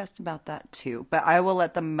podcast about that too. But I will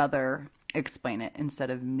let the mother explain it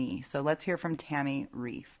instead of me. So let's hear from Tammy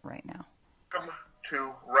Reif right now. Welcome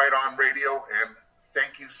to Right On Radio, and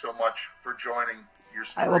thank you so much for joining. Your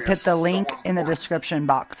story I will put the link in the description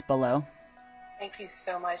box below. Thank you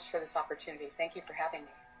so much for this opportunity. Thank you for having me.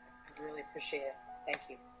 I really appreciate it. Thank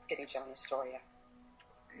you for getting Jonah's story out.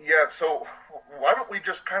 Yeah, so why don't we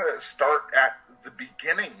just kind of start at the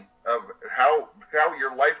beginning of how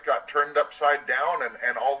your life got turned upside down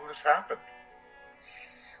and all of this happened?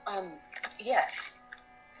 Yes.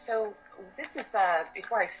 So this is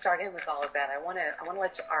before I start in with all of that, I want to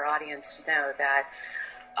let our audience know that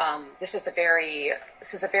this is a very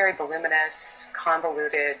voluminous,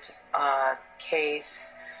 convoluted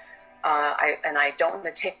case. I don't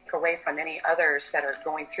want to take away from any others that are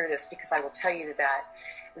going through this, because I will tell you that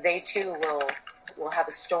they too will have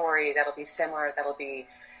a story that'll be similar, that'll be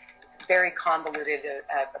very convoluted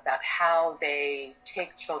about how they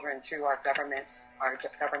take children through our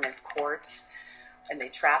government courts, and they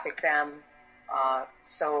traffic them.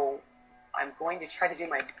 So I'm going to try to do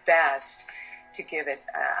my best to give it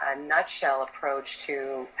a nutshell approach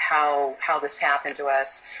to how this happened to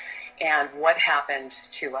us and what happened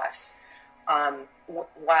to us.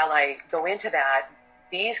 While I go into that,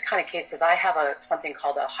 these kind of cases, I have something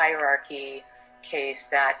called a hierarchy case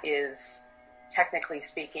that is, technically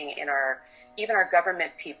speaking, even our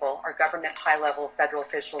government people, our government high-level federal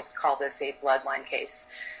officials call this a bloodline case.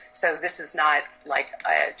 So this is not like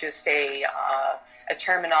just a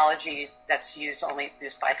terminology that's used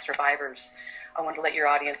by survivors. I want to let your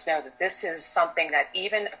audience know that this is something that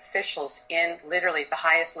even officials in literally the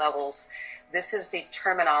highest levels, this is the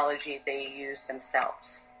terminology they use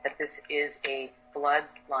themselves, that this is a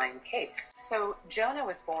bloodline case. So Jonah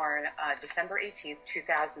was born December 18th,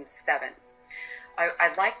 2007.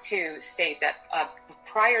 I'd like to state that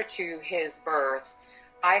prior to his birth,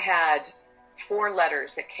 I had 4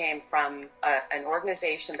 letters that came from an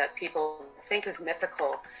organization that people think is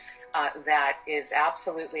mythical, that is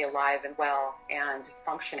absolutely alive and well and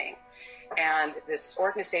functioning. And this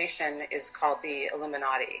organization is called the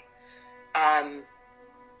Illuminati.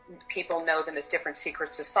 People know them as different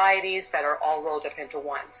secret societies that are all rolled up into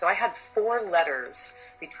one. So I had 4 letters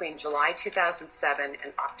between July 2007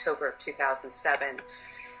 and October of 2007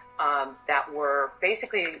 that were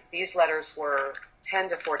basically, these letters were 10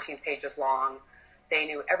 to 14 pages long. They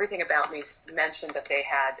knew everything about me, mentioned that they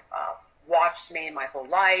had watched me my whole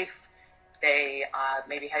life. They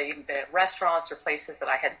maybe had even been at restaurants or places that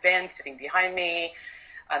I had been, sitting behind me.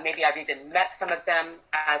 Maybe I've even met some of them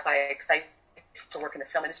because I to work in the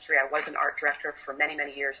film industry. I was an art director for many,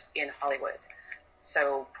 many years in Hollywood.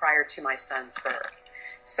 So prior to my son's birth.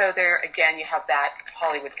 So there, again, you have that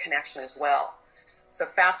Hollywood connection as well. So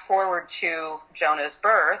fast forward to Jonah's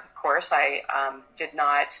birth. Of course, I did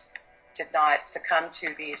not succumb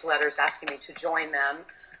to these letters asking me to join them.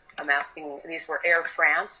 These were Air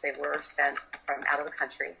France. They were sent from out of the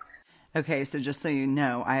country. Okay, so just so you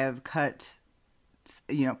know, I have cut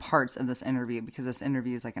parts of this interview, because this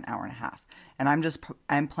interview is like an hour and a half, and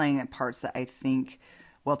I'm playing at parts that I think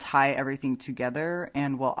will tie everything together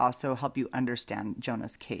and will also help you understand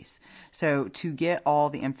Jonah's case. So to get all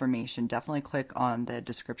the information, definitely click on the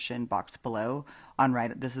description box below.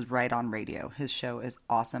 This is Right On Radio. His show is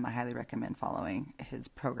awesome. I highly recommend following his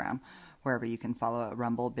program wherever you can follow it.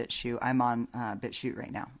 Rumble, BitChute. I'm on BitChute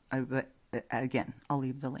right now. But again, I'll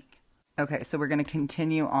leave the link. Okay, so we're going to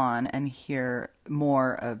continue on and hear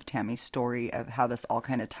more of Tammy's story of how this all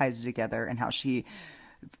kind of ties together and how she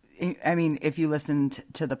I mean, if you listened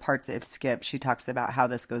to the parts of Skip, she talks about how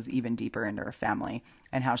this goes even deeper into her family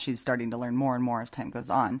and how she's starting to learn more and more as time goes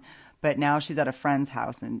on. But now she's at a friend's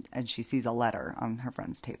house and she sees a letter on her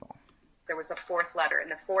friend's table. There was a fourth letter, and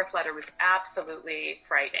the fourth letter was absolutely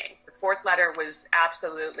frightening. The fourth letter was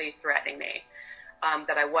absolutely threatening me,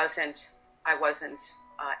 that I wasn't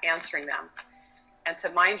answering them. And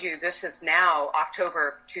so, mind you, this is now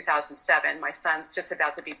October 2007. My son's just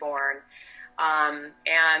about to be born.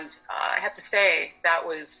 And I have to say that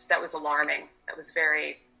was alarming. That was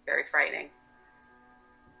very, very frightening.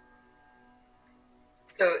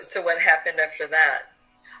 So what happened after that?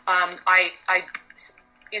 I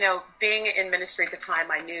being in ministry at the time,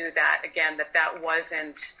 I knew that again, that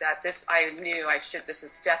wasn't, that this, I knew this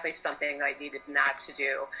is definitely something I needed not to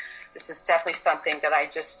do. This is definitely something that I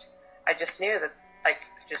just knew that,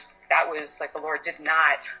 that was like the Lord did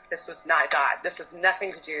not, this was not God. This was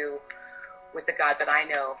nothing to do with the God that I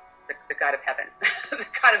know, the God of heaven, the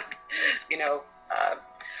God of,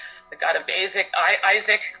 the God of Isaac,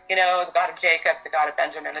 the God of Jacob, the God of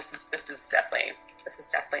Benjamin. This is definitely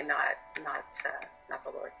not the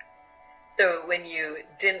Lord. So when you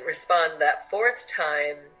didn't respond that fourth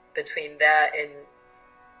time, between that and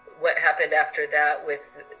what happened after that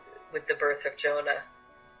with the birth of Jonah?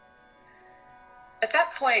 At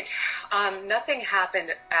that point, nothing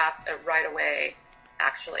happened right away.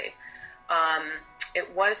 Actually,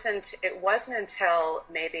 it wasn't until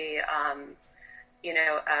maybe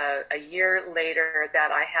a year later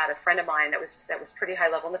that I had a friend of mine that was pretty high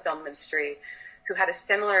level in the film industry, who had a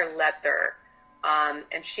similar letter,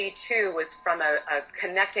 and she too was from a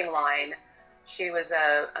connecting line. She was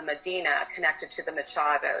a Medina connected to the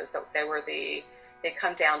Machados. So they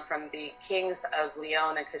come down from the kings of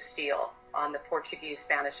Leon and Castile on the Portuguese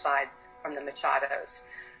Spanish side from the Machados,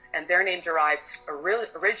 and their name derives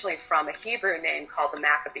originally from a Hebrew name called the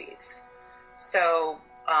Maccabees. So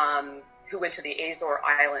who went to the Azore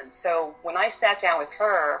Islands. So when I sat down with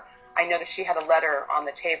her, I noticed she had a letter on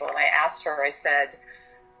the table, and I asked her, I said,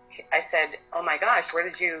 oh my gosh, where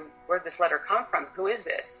did this letter come from? Who is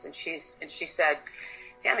this? And she said,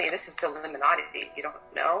 Tammy, this is the Illuminati. You don't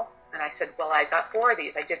know? And I said, well, I got 4 of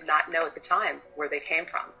these. I did not know at the time where they came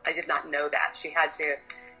from. I did not know that. She had to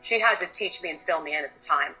teach me and fill me in at the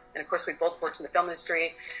time. And of course, we both worked in the film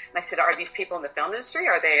industry. And I said, are these people in the film industry?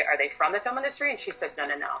 Are they from the film industry? And she said, no.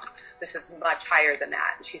 This is much higher than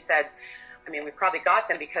that. And she said, I mean, we probably got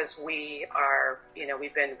them because we are,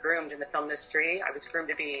 we've been groomed in the film industry. I was groomed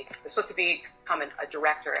to supposed to become a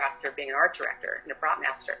director after being an art director and a prop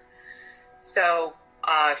master. So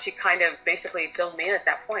she kind of basically filled me in at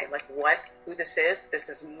that point, like who this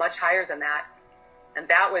is much higher than that. And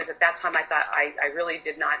that was, at that time, I thought, I really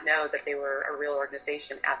did not know that they were a real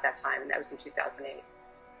organization at that time, and that was in 2008.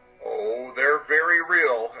 Oh, they're very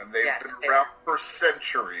real, and they've been around for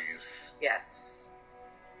centuries. Yes.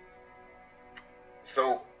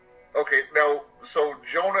 So, okay, now, so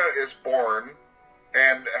Jonah is born,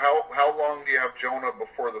 and how long do you have Jonah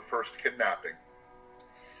before the first kidnapping?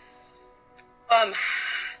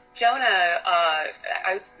 Jonah,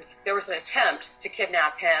 there was an attempt to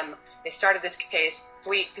kidnap him. They started this case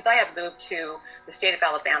because I had moved to the state of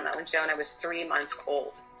Alabama when Jonah was 3 months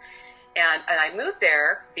old. And I moved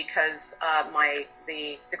there because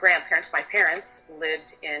the grandparents, my parents,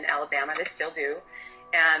 lived in Alabama. They still do.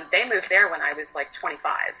 And they moved there when I was like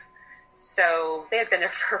 25. So they had been there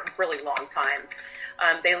for a really long time.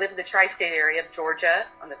 They lived in the tri-state area of Georgia,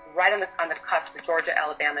 right on the cusp of Georgia,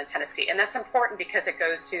 Alabama, and Tennessee. And that's important because it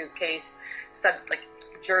goes to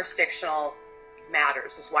jurisdictional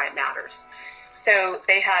matters is why it matters. So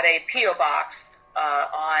they had a P.O. box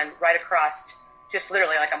right across, just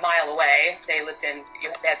literally like a mile away. They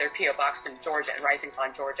had their P.O. box in Georgia, in Rising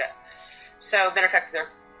Pond, Georgia. So matter of fact,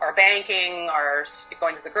 our banking, our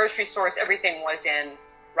going to the grocery stores, everything was in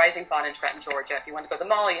Rising Pond in Trenton, Georgia. If you wanted to go to the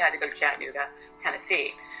mall, you had to go to Chattanooga,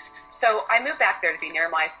 Tennessee. So I moved back there to be near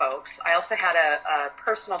my folks. I also had a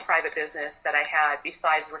personal private business that I had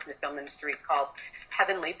besides working in the film industry called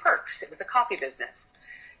Heavenly Perks. It was a coffee business.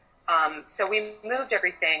 So we moved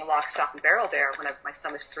everything lock, stock, and barrel there when my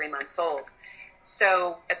son was 3 months old.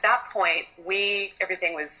 So at that point,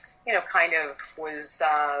 everything was,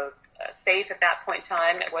 safe at that point in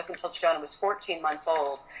time. It wasn't until Jonah was 14 months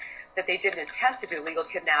old that they did an attempt to do legal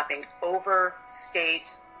kidnapping over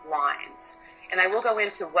state lines. And I will go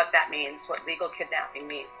into what that means, what legal kidnapping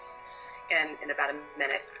means in about a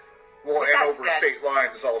minute. Well, and over state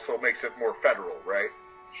lines also makes it more federal, right?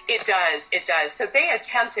 It does. So they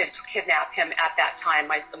attempted to kidnap him at that time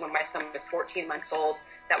when my son was 14 months old.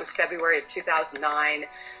 That was February of 2009.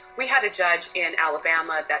 We had a judge in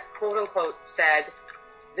Alabama that, quote unquote, said,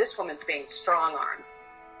 this woman's being strong-armed.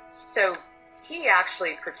 So he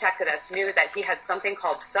actually protected us, knew that he had something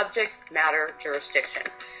called subject matter jurisdiction.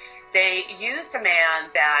 They used a man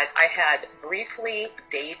that I had briefly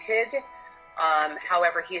dated.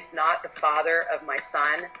 However, he's not the father of my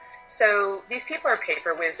son. So these people are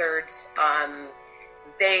paper wizards.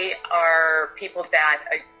 They are people that,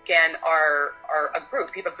 again, are a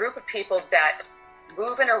group of people that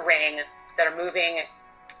move in a ring, that are moving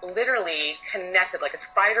literally connected like a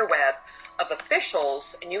spider web of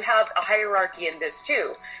officials, and you have a hierarchy in this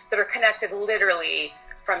too, that are connected literally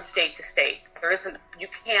from state to state. You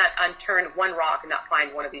can't unturn one rock and not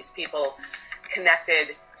find one of these people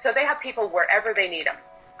connected. So they have people wherever they need them.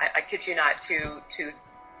 I kid you not, to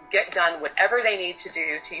get done whatever they need to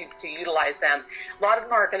do to utilize them. A lot of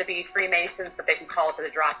them are going to be Freemasons that they can call up at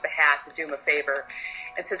the drop of a hat to do them a favor.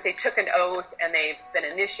 And since they took an oath and they've been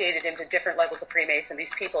initiated into different levels of Freemason,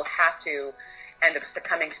 these people have to end up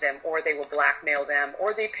succumbing to them, or they will blackmail them,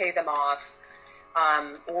 or they pay them off,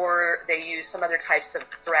 or they use some other types of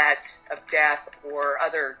threat of death or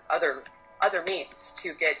other means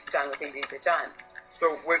to get done what they need to get done.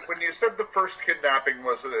 So when you said the first kidnapping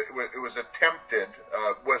was attempted,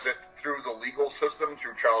 was it through the legal system,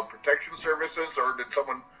 through Child Protection Services, or did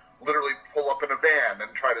someone literally pull up in a van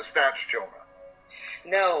and try to snatch Jonah?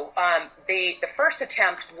 No, the first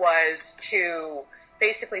attempt was to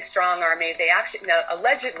basically strong-arm me. They actually,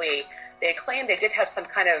 allegedly, they claimed they did have some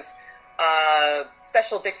kind of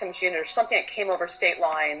special victims unit or something that came over state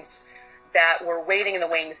lines that were waiting in the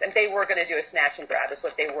wings, and they were going to do a snatch and grab is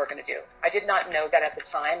what they were going to do. I did not know that at the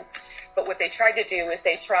time, but what they tried to do is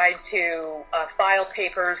they tried to file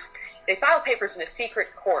papers. They filed papers in a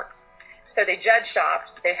secret court. So they judge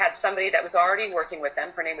shopped. They had somebody that was already working with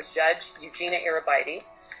them. Her name was Judge Eugenia Irabaiti.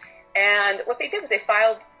 And what they did was they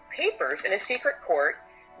filed papers in a secret court.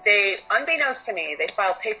 They, unbeknownst to me, they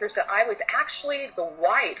filed papers that I was actually the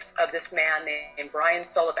wife of this man named Brian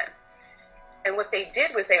Sullivan. And what they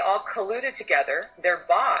did was they all colluded together. Their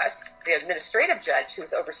boss, the administrative judge who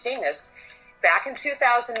was overseeing this, back in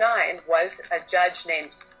 2009, was a judge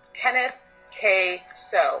named Kenneth K.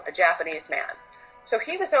 So, a Japanese man. So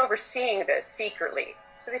he was overseeing this secretly.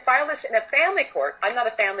 So they filed this in a family court. I'm not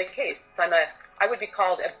a family case. I would be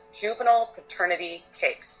called a juvenile paternity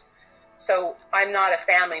case. So I'm not a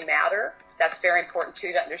family matter. That's very important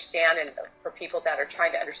too to understand, and for people that are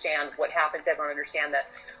trying to understand what happened, they don't understand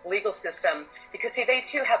the legal system, because see, they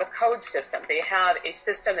too have a code system. They have a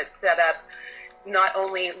system that's set up not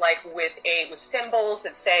only like with symbols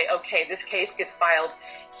that say, okay, this case gets filed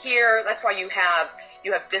here. That's why you have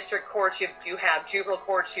district courts, you have juvenile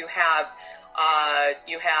courts, you have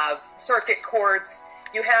circuit courts,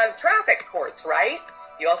 you have traffic courts, right?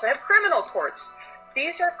 You also have criminal courts.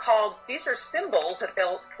 These are symbols that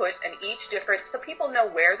they'll put in each different, so people know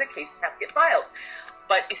where the cases have to get filed.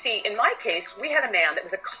 But you see, in my case, we had a man that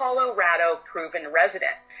was a Colorado proven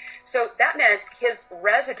resident. So that meant his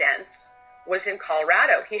residence was in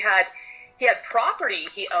Colorado. He had property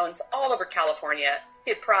he owns all over California.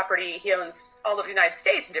 He had property he owns all over the United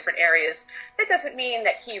States in different areas. That doesn't mean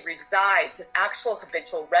that he resides. His actual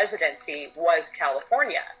habitual residency was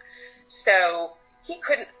California. So he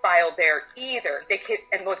couldn't file there either.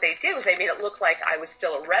 And what they did was they made it look like I was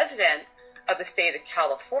still a resident of the state of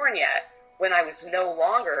California when I was no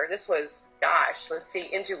longer. This was,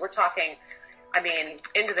 we're talking,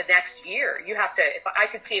 into the next year. You have to, if I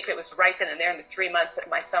could see if it was right then and there in the 3 months that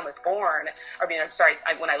my son was born, when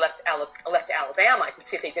I left to Alabama, I could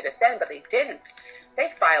see if they did it then, but they didn't. They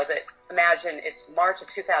filed it, imagine it's March of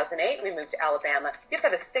 2008, we moved to Alabama. You have to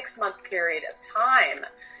have a 6-month period of time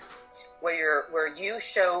where you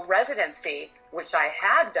show residency, which I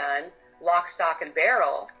had done, lock, stock, and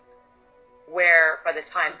barrel, where by the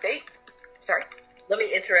time Let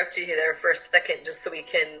me interrupt you there for a second, just so we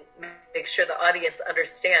can make sure the audience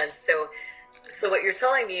understands. So what you're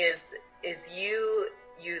telling me is you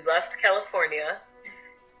left California,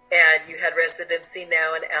 and you had residency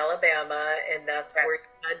now in Alabama, and that's right where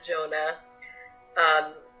you had Jonah.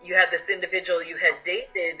 You had this individual you had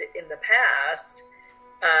dated in the past,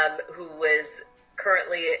 who was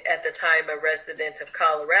currently at the time a resident of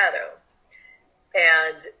Colorado.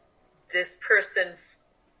 And this person,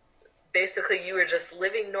 basically you were just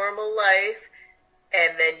living normal life,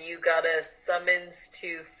 and then you got a summons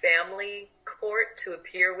to family court to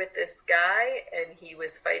appear with this guy, and he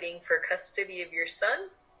was fighting for custody of your son?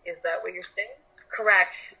 Is that what you're saying?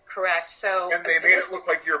 Correct. So, and they made it look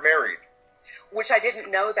like you're married. Which I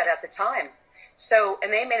didn't know that at the time. So,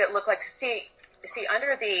 and they made it look like, see, see,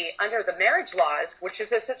 under the marriage laws, which is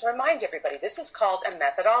this remind everybody, this is called a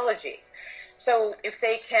methodology. So if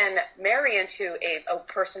they can marry into a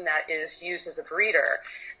person that is used as a breeder,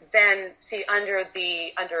 then see,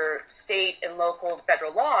 under state and local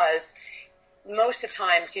federal laws, most of the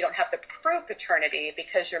times you don't have to prove paternity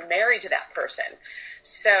because you're married to that person.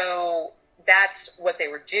 So that's what they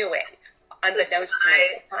were doing, unbeknownst to me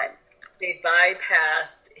at the time. They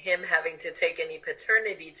bypassed him having to take any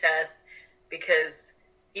paternity tests because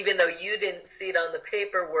even though you didn't see it on the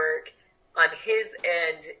paperwork, on his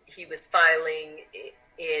end, he was filing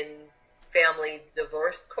in family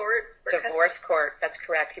divorce court. Divorce court, that's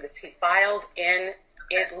correct. He filed in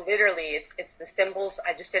it. Literally, it's the symbols.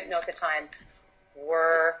 I just didn't know at the time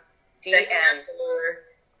were DN.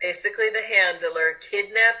 Basically, the handler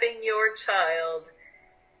kidnapping your child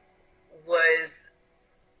was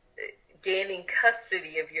gaining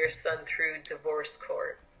custody of your son through divorce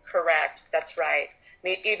court. Correct. That's right. I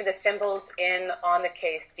mean, even the symbols on the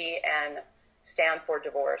case DN stand for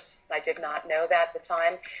divorce. I did not know that at the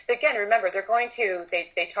time. But again, remember,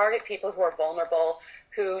 they target people who are vulnerable,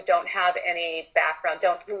 who don't have any background,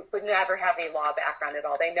 who would never have any law background at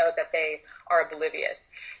all. They know that they are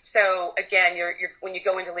oblivious. So again, when you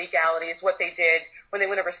go into legalities, what they did when they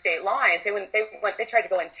went over state lines, they tried to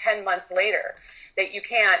go in 10 months later. That you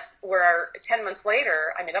can't. Where 10 months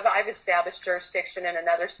later, I mean, I've established jurisdiction in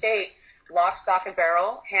another state. Lock, stock, and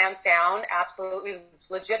barrel, hands down, absolutely,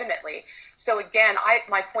 legitimately. So again,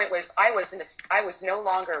 my point was, I was no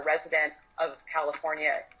longer a resident of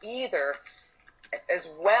California either, as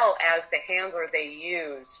well as the handler they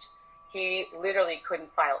used. He literally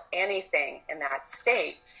couldn't file anything in that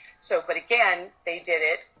state. So, but again, they did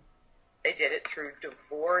it through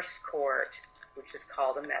divorce court, which is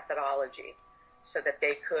called a methodology, so that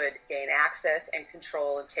they could gain access and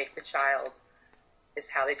control and take the child. Is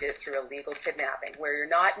how they did it through illegal kidnapping, where you're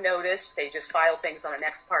not noticed. They just file things on an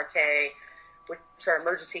ex parte, which are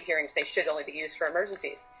emergency hearings. They should only be used for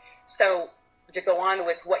emergencies. So to go on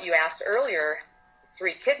with what you asked earlier,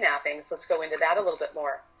 3 kidnappings, let's go into that a little bit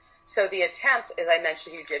more. So the attempt, as I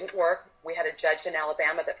mentioned, you didn't work. We had a judge in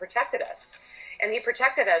Alabama that protected us. And he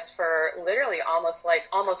protected us for literally almost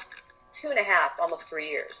 2.5, almost 3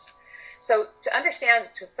 years. So to understand,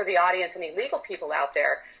 for the audience, any legal people out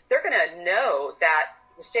there, they're going to know that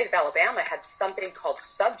the state of Alabama had something called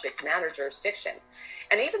subject matter jurisdiction.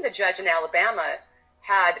 And even the judge in Alabama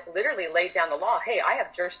had literally laid down the law. Hey, I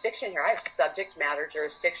have jurisdiction here. I have subject matter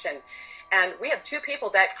jurisdiction. And we have 2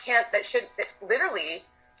 people that literally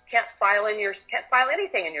can't file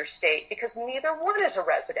anything in your state because neither one is a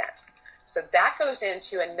resident. So that goes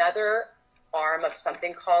into another arm of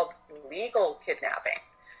something called legal kidnapping.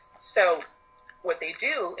 So what they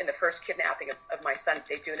do in the first kidnapping of my son,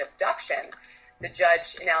 they do an abduction. The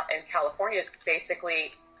judge in California,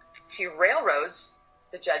 basically, she railroads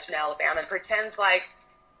the judge in Alabama and pretends like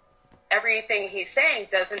everything he's saying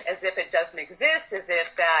as if it doesn't exist, as if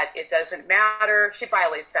that it doesn't matter. She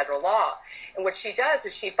violates federal law. And what she does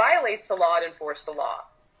is she violates the law to enforce the law,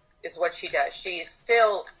 is what she does. She's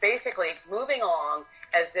still basically moving along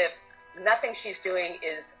as if nothing she's doing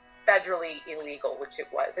is federally illegal, which it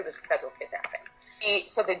was. It was federal kidnapping.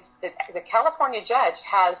 So the California judge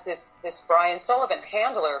has this Brian Sullivan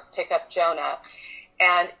handler pick up Jonah,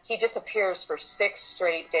 and he disappears for 6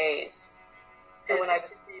 straight days. Did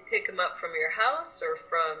you pick him up from your house or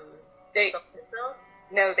from someplace else?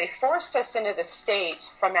 No, they forced us into the state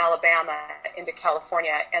from Alabama into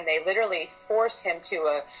California, and they literally forced him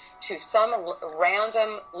to some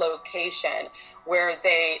random location where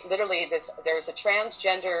there's a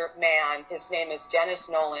transgender man. His name is Dennis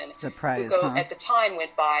Nolan. Surprise, who at the time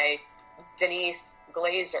went by Denise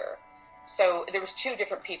Glazer. So there was 2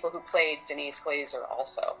 different people who played Denise Glazer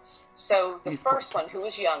also. So the first one, who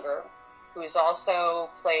was younger, who has also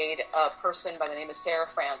played a person by the name of Sarah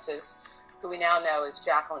Francis, who we now know is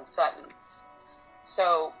Jacqueline Sutton.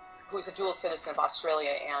 So, who's a dual citizen of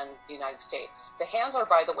Australia and the United States. The handler,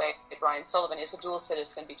 by the way, Brian Sullivan, is a dual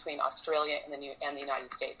citizen between Australia and the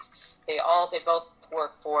United States. They both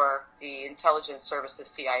work for the intelligence services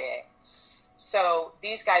CIA. So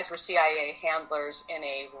these guys were CIA handlers in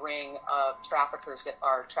a ring of traffickers that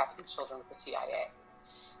are trafficking children with the CIA.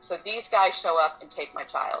 So these guys show up and take my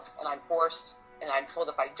child, and I'm forced, and I'm told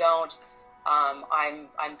if I don't,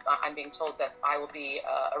 I'm being told that I will be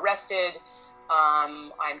arrested.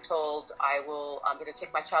 I'm told I'm going to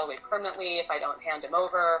take my child away permanently if I don't hand him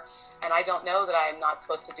over, and I don't know that I'm not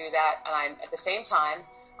supposed to do that. And at the same time,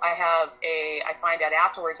 I find out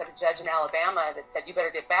afterwards I have a judge in Alabama that said, you better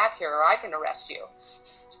get back here or I can arrest you.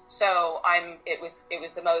 So it was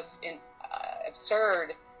the most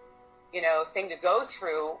absurd thing to go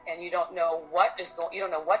through, and you don't know what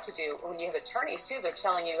to do. When you have attorneys too, they're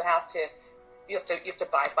telling you you have to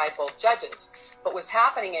abide by both judges. But what's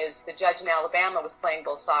happening is the judge in Alabama was playing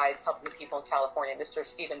both sides, helping the people in California, Mr.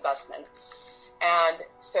 Stephen Bussman. And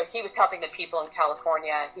so he was helping the people in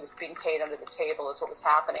California. He was being paid under the table is what was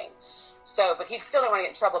happening. So, but he still didn't want to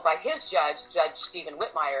get in trouble by his judge, Judge Stephen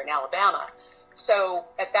Whitmire in Alabama. So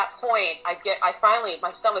at that point,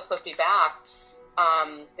 my son was supposed to be back.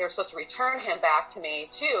 They were supposed to return him back to me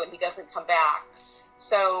too, and he doesn't come back.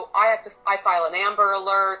 So I file an Amber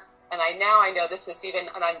Alert, and I know this is even.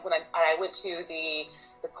 And I went to the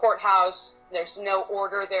courthouse. There's no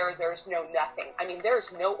order there. There's no nothing. I mean,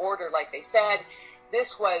 there's no order like they said.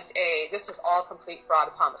 This was all complete fraud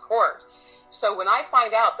upon the court. So when I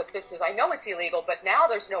find out that I know it's illegal, but now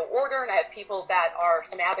there's no order, and I have people that are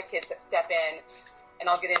some advocates that step in, and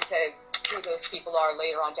I'll get into who those people are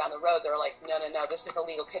later on down the road. They're like, no, this is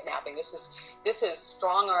illegal kidnapping. This is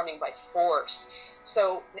strong arming by force.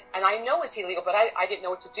 So, and I know it's illegal, but I didn't know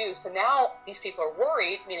what to do. So now these people are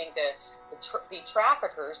worried, meaning the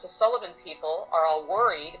traffickers, the Sullivan people are all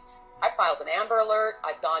worried. I filed an Amber Alert.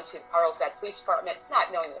 I've gone to the Carlsbad Police Department,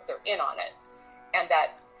 not knowing that they're in on it, and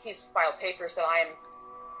that he's filed papers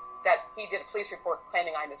that he did a police report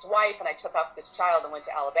claiming I'm his wife, and I took off this child and went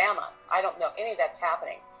to Alabama. I don't know any of that's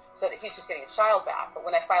happening, so that he's just getting his child back. But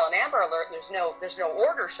when I file an Amber Alert, there's no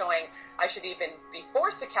order showing I should even be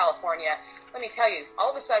forced to California. Let me tell you, all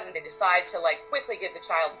of a sudden they decide to quickly give the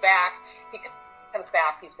child back. He comes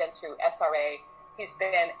back. He's been through SRA. He's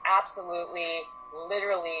been absolutely,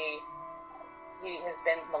 literally, he has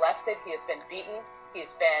been molested. He has been beaten.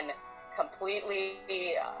 He's been completely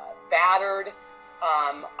battered.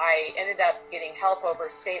 I ended up getting help over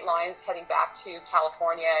state lines heading back to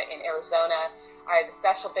California in Arizona. I had the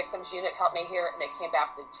Special Victims Unit help me here, and they came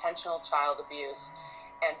back with intentional child abuse.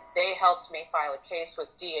 And they helped me file a case with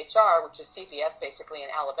DHR, which is CPS basically in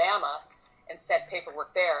Alabama, and sent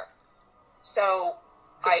paperwork there. So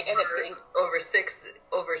I ended up getting... Over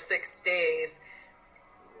six days,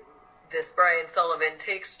 this Brian Sullivan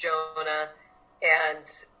takes Jonah and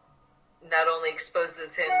not only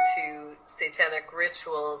exposes him to satanic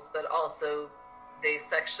rituals, but also they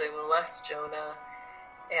sexually molest Jonah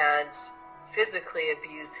and physically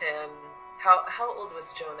abuse him. How old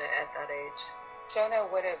was Jonah at that age? Jonah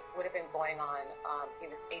would have been going on. He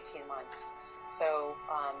was 18 months. So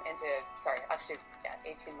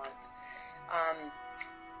 18 months.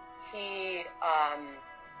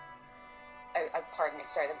 Pardon me.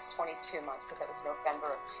 Sorry, that was 22 months because that was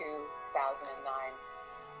November of 2009.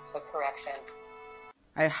 So correction.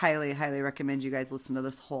 I highly, highly recommend you guys listen to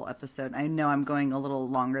this whole episode. I know I'm going a little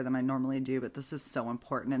longer than I normally do, but this is so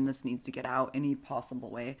important and this needs to get out any possible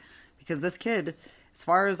way. Because this kid, as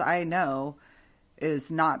far as I know,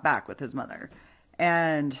 is not back with his mother.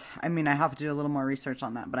 And I mean, I have to do a little more research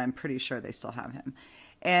on that, but I'm pretty sure they still have him.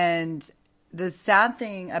 And the sad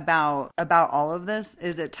thing about all of this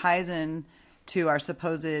is it ties in to our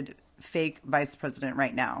supposed fake vice president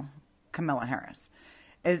right now, Kamala Harris.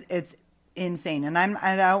 It's insane. And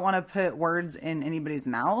I don't want to put words in anybody's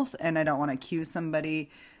mouth, and I don't want to accuse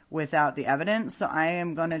somebody without the evidence. So I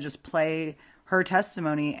am going to just play her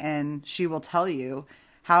testimony, and she will tell you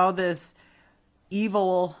how this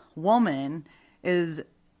evil woman is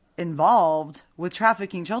involved with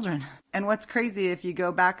trafficking children. And what's crazy, if you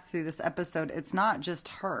go back through this episode, it's not just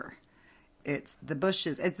her. It's the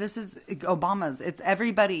Bushes. This is Obama's. It's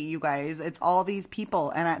everybody, you guys. It's all these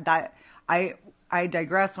people. And I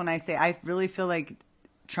digress when I say I really feel like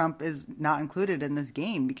Trump is not included in this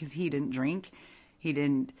game because he didn't drink. He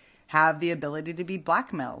didn't have the ability to be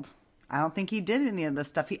blackmailed. I don't think he did any of this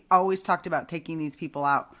stuff. He always talked about taking these people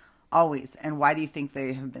out. Always. And why do you think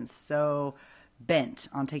they have been so bent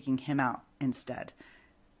on taking him out instead?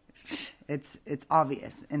 It's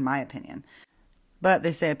obvious, in my opinion. But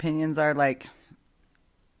they say opinions are like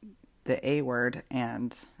the A word,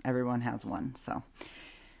 and everyone has one. So,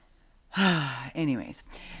 anyways.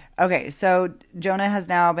 Okay, so Jonah has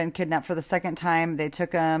now been kidnapped for the second time. They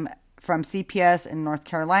took him from CPS in North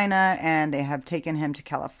Carolina, and they have taken him to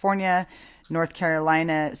California. North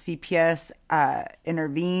Carolina CPS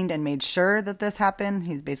intervened and made sure that this happened.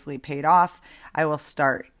 He's basically paid off. I will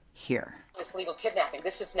start here. This legal kidnapping.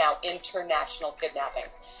 This is now international kidnapping.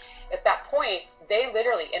 At that point, they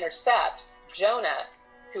literally intercept Jonah,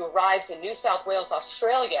 who arrives in New South Wales,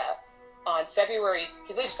 Australia, on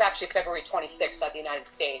he leaves actually February 26th of the United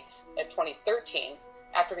States of 2013,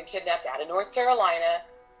 after being kidnapped out of North Carolina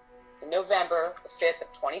in November the 5th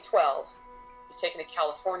of 2012. He's taken to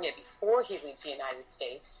California before he leaves the United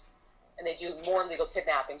States, and they do more legal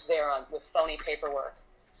kidnappings there with phony paperwork.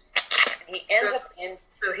 And he ends up in...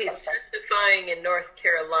 So he's testifying in North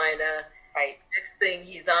Carolina. Right. Next thing,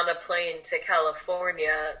 he's on a plane to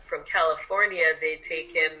California. From California, they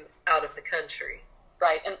take him out of the country.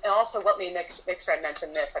 Right, and also let me make sure I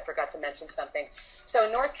mention this. I forgot to mention something. So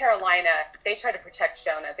in North Carolina, they tried to protect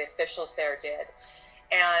Jonah. The officials there did.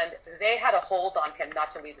 And they had a hold on him not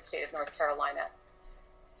to leave the state of North Carolina.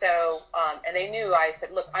 So, and they knew, I said,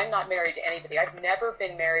 look, I'm not married to anybody. I've never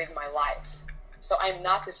been married in my life. So I'm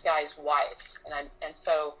not this guy's wife. And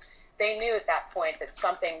so they knew at that point that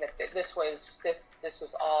this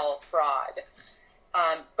was all fraud.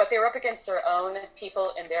 But they were up against their own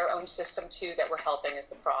people in their own system too that were helping is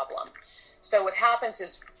the problem. So what happens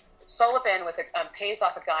is Sullivan pays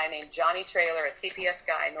off a guy named Johnny Traylor, a CPS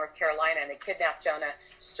guy in North Carolina, and they kidnapped Jonah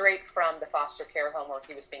straight from the foster care home where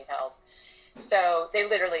he was being held. So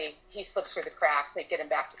he slips through the cracks, and they get him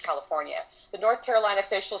back to California. The North Carolina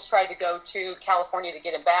officials tried to go to California to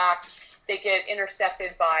get him back. They get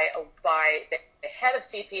intercepted by the head of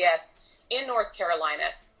CPS in North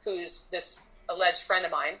Carolina, who's this alleged friend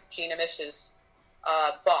of mine, Gina Mish's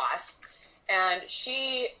boss. And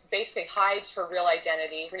she basically hides her real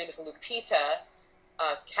identity. Her name is Lupita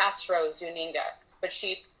Castro Zuniga, but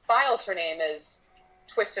she files her name as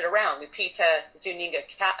twisted around. Lupita Zuniga,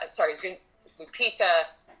 Lupita,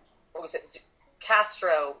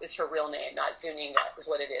 Castro is her real name, not Zuniga is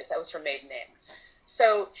what it is. That was her maiden name.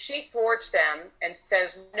 So she thwarts them and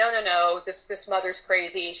says, no, this mother's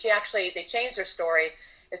crazy. They changed their story.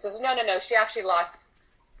 It says, no, she actually lost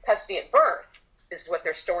custody at birth, is what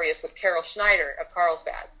their story is with Carol Schneider of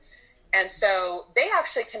Carlsbad. And so they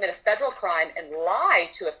actually commit a federal crime and lie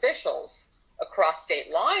to officials across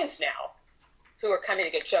state lines now who are coming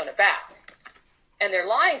to get Jonah back. And they're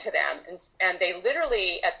lying to them, and they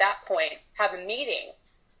literally, at that point, have a meeting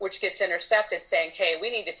which gets intercepted saying, hey, we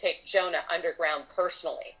need to take Jonah underground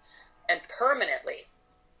personally and permanently.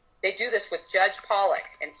 They do this with Judge Pollack,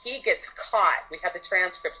 and he gets caught. We have the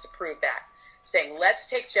transcripts to prove that, saying, let's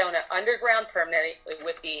take Jonah underground permanently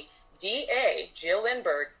with the DA, Jill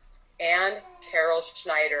Lindbergh, and Carol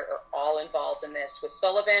Schneider are all involved in this, with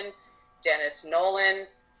Sullivan, Dennis Nolan,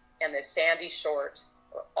 and the Sandy Short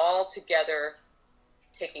are all together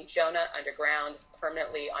taking Jonah underground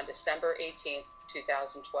permanently on December 18th,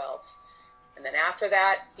 2012. And then after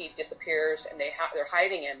that, he disappears, and they're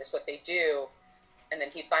hiding him, is what they do. And then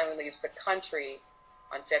he finally leaves the country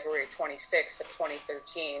on February 26th of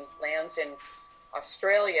 2013, lands in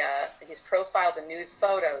Australia. He's profiled the nude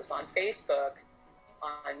photos on Facebook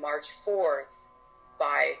on March 4th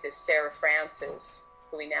by this Sarah Francis,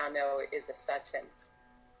 who we now know is a Sutton.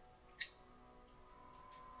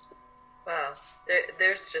 Wow,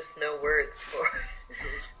 there's just no words for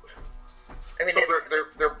it. I mean, so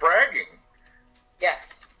they're bragging.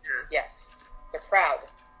 Yes, yes, they're proud.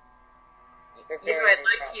 I'd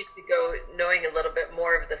like you to go knowing a little bit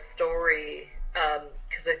more of the story,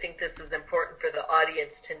 because I think this is important for the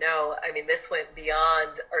audience to know. I mean, this went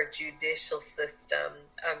beyond our judicial system.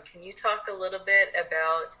 Can you talk a little bit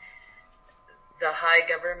about the high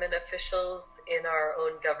government officials in our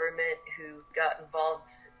own government who got involved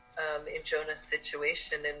in Jonah's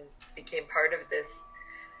situation and became part of this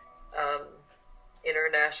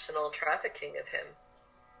international trafficking of him?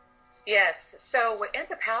 Yes. So what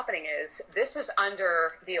ends up happening is this is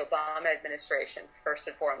under the Obama administration, first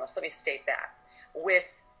and foremost. Let me state that, with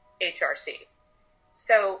HRC.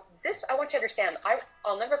 So this, I want you to understand,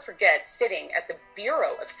 I'll never forget sitting at the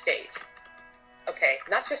Bureau of State. Okay,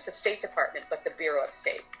 not just the State Department, but the Bureau of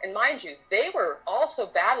State. And mind you, they were also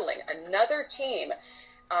battling another team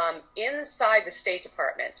inside the State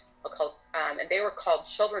Department, and they were called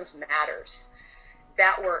Children's Matters,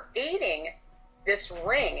 that were aiding this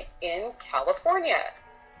ring in California.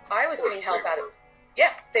 I was getting help out of it.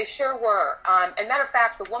 Yeah, they sure were. And matter of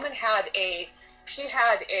fact, the woman had an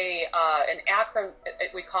acronym,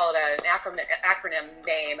 we call it an acronym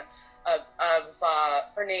name of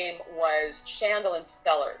her name was Chandlin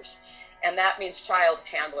Stellers, and that means child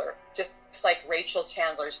handler, just like Rachel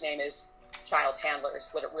Chandler's name is child handler is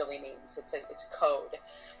what it really means. It's a code.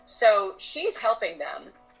 So she's helping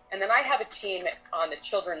them. And then I have a team on the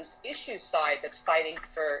children's issues side that's fighting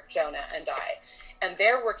for Jonah and I. And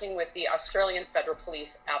they're working with the Australian Federal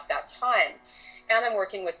Police at that time. And I'm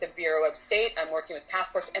working with the Bureau of State. I'm working with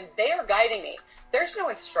passports. And they are guiding me. There's no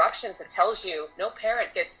instructions that tells you, no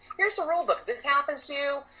parent gets, here's the rule book. If this happens to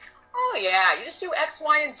you, oh yeah, you just do X,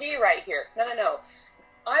 Y, and Z right here. No.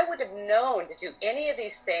 I would have known to do any of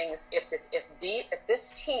these things if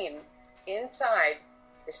this team inside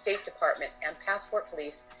the State Department and Passport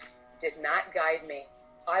Police did not guide me.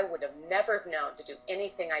 I would have never known to do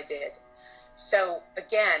anything I did. So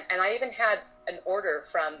again, and I even had an order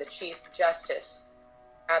from the Chief Justice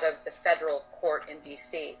out of the federal court in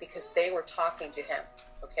DC because they were talking to him,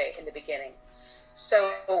 okay, in the beginning.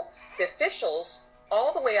 So the officials,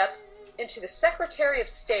 all the way up into the Secretary of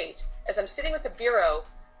State, as I'm sitting with the Bureau,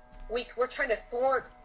 we're trying to thwart